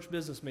 church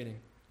business meeting.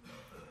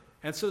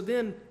 And so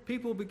then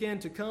people began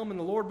to come, and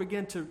the Lord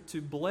began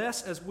to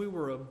bless as we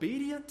were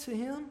obedient to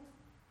Him.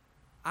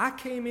 I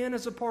came in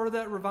as a part of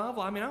that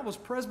revival. I mean, I was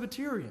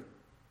Presbyterian.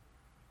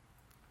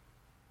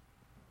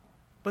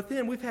 But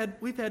then we've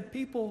had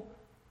people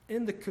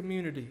in the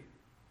community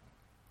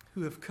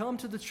who have come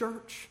to the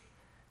church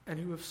and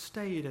who have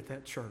stayed at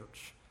that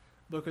church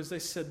because they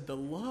said the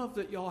love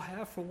that y'all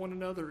have for one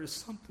another is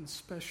something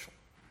special.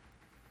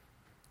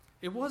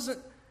 It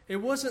wasn't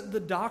the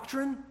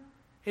doctrine.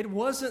 It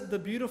wasn't the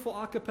beautiful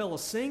a cappella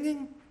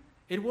singing.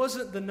 It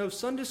wasn't the no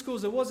Sunday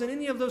schools. It wasn't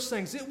any of those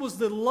things. It was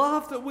the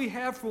love that we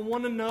have for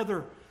one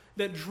another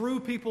that drew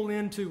people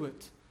into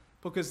it,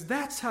 because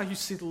that's how you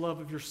see the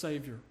love of your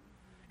Savior.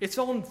 It's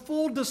on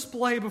full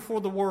display before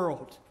the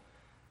world.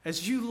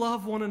 As you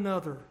love one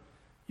another,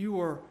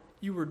 you're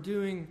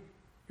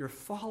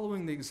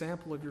following the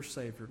example of your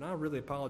Savior. And I really apologize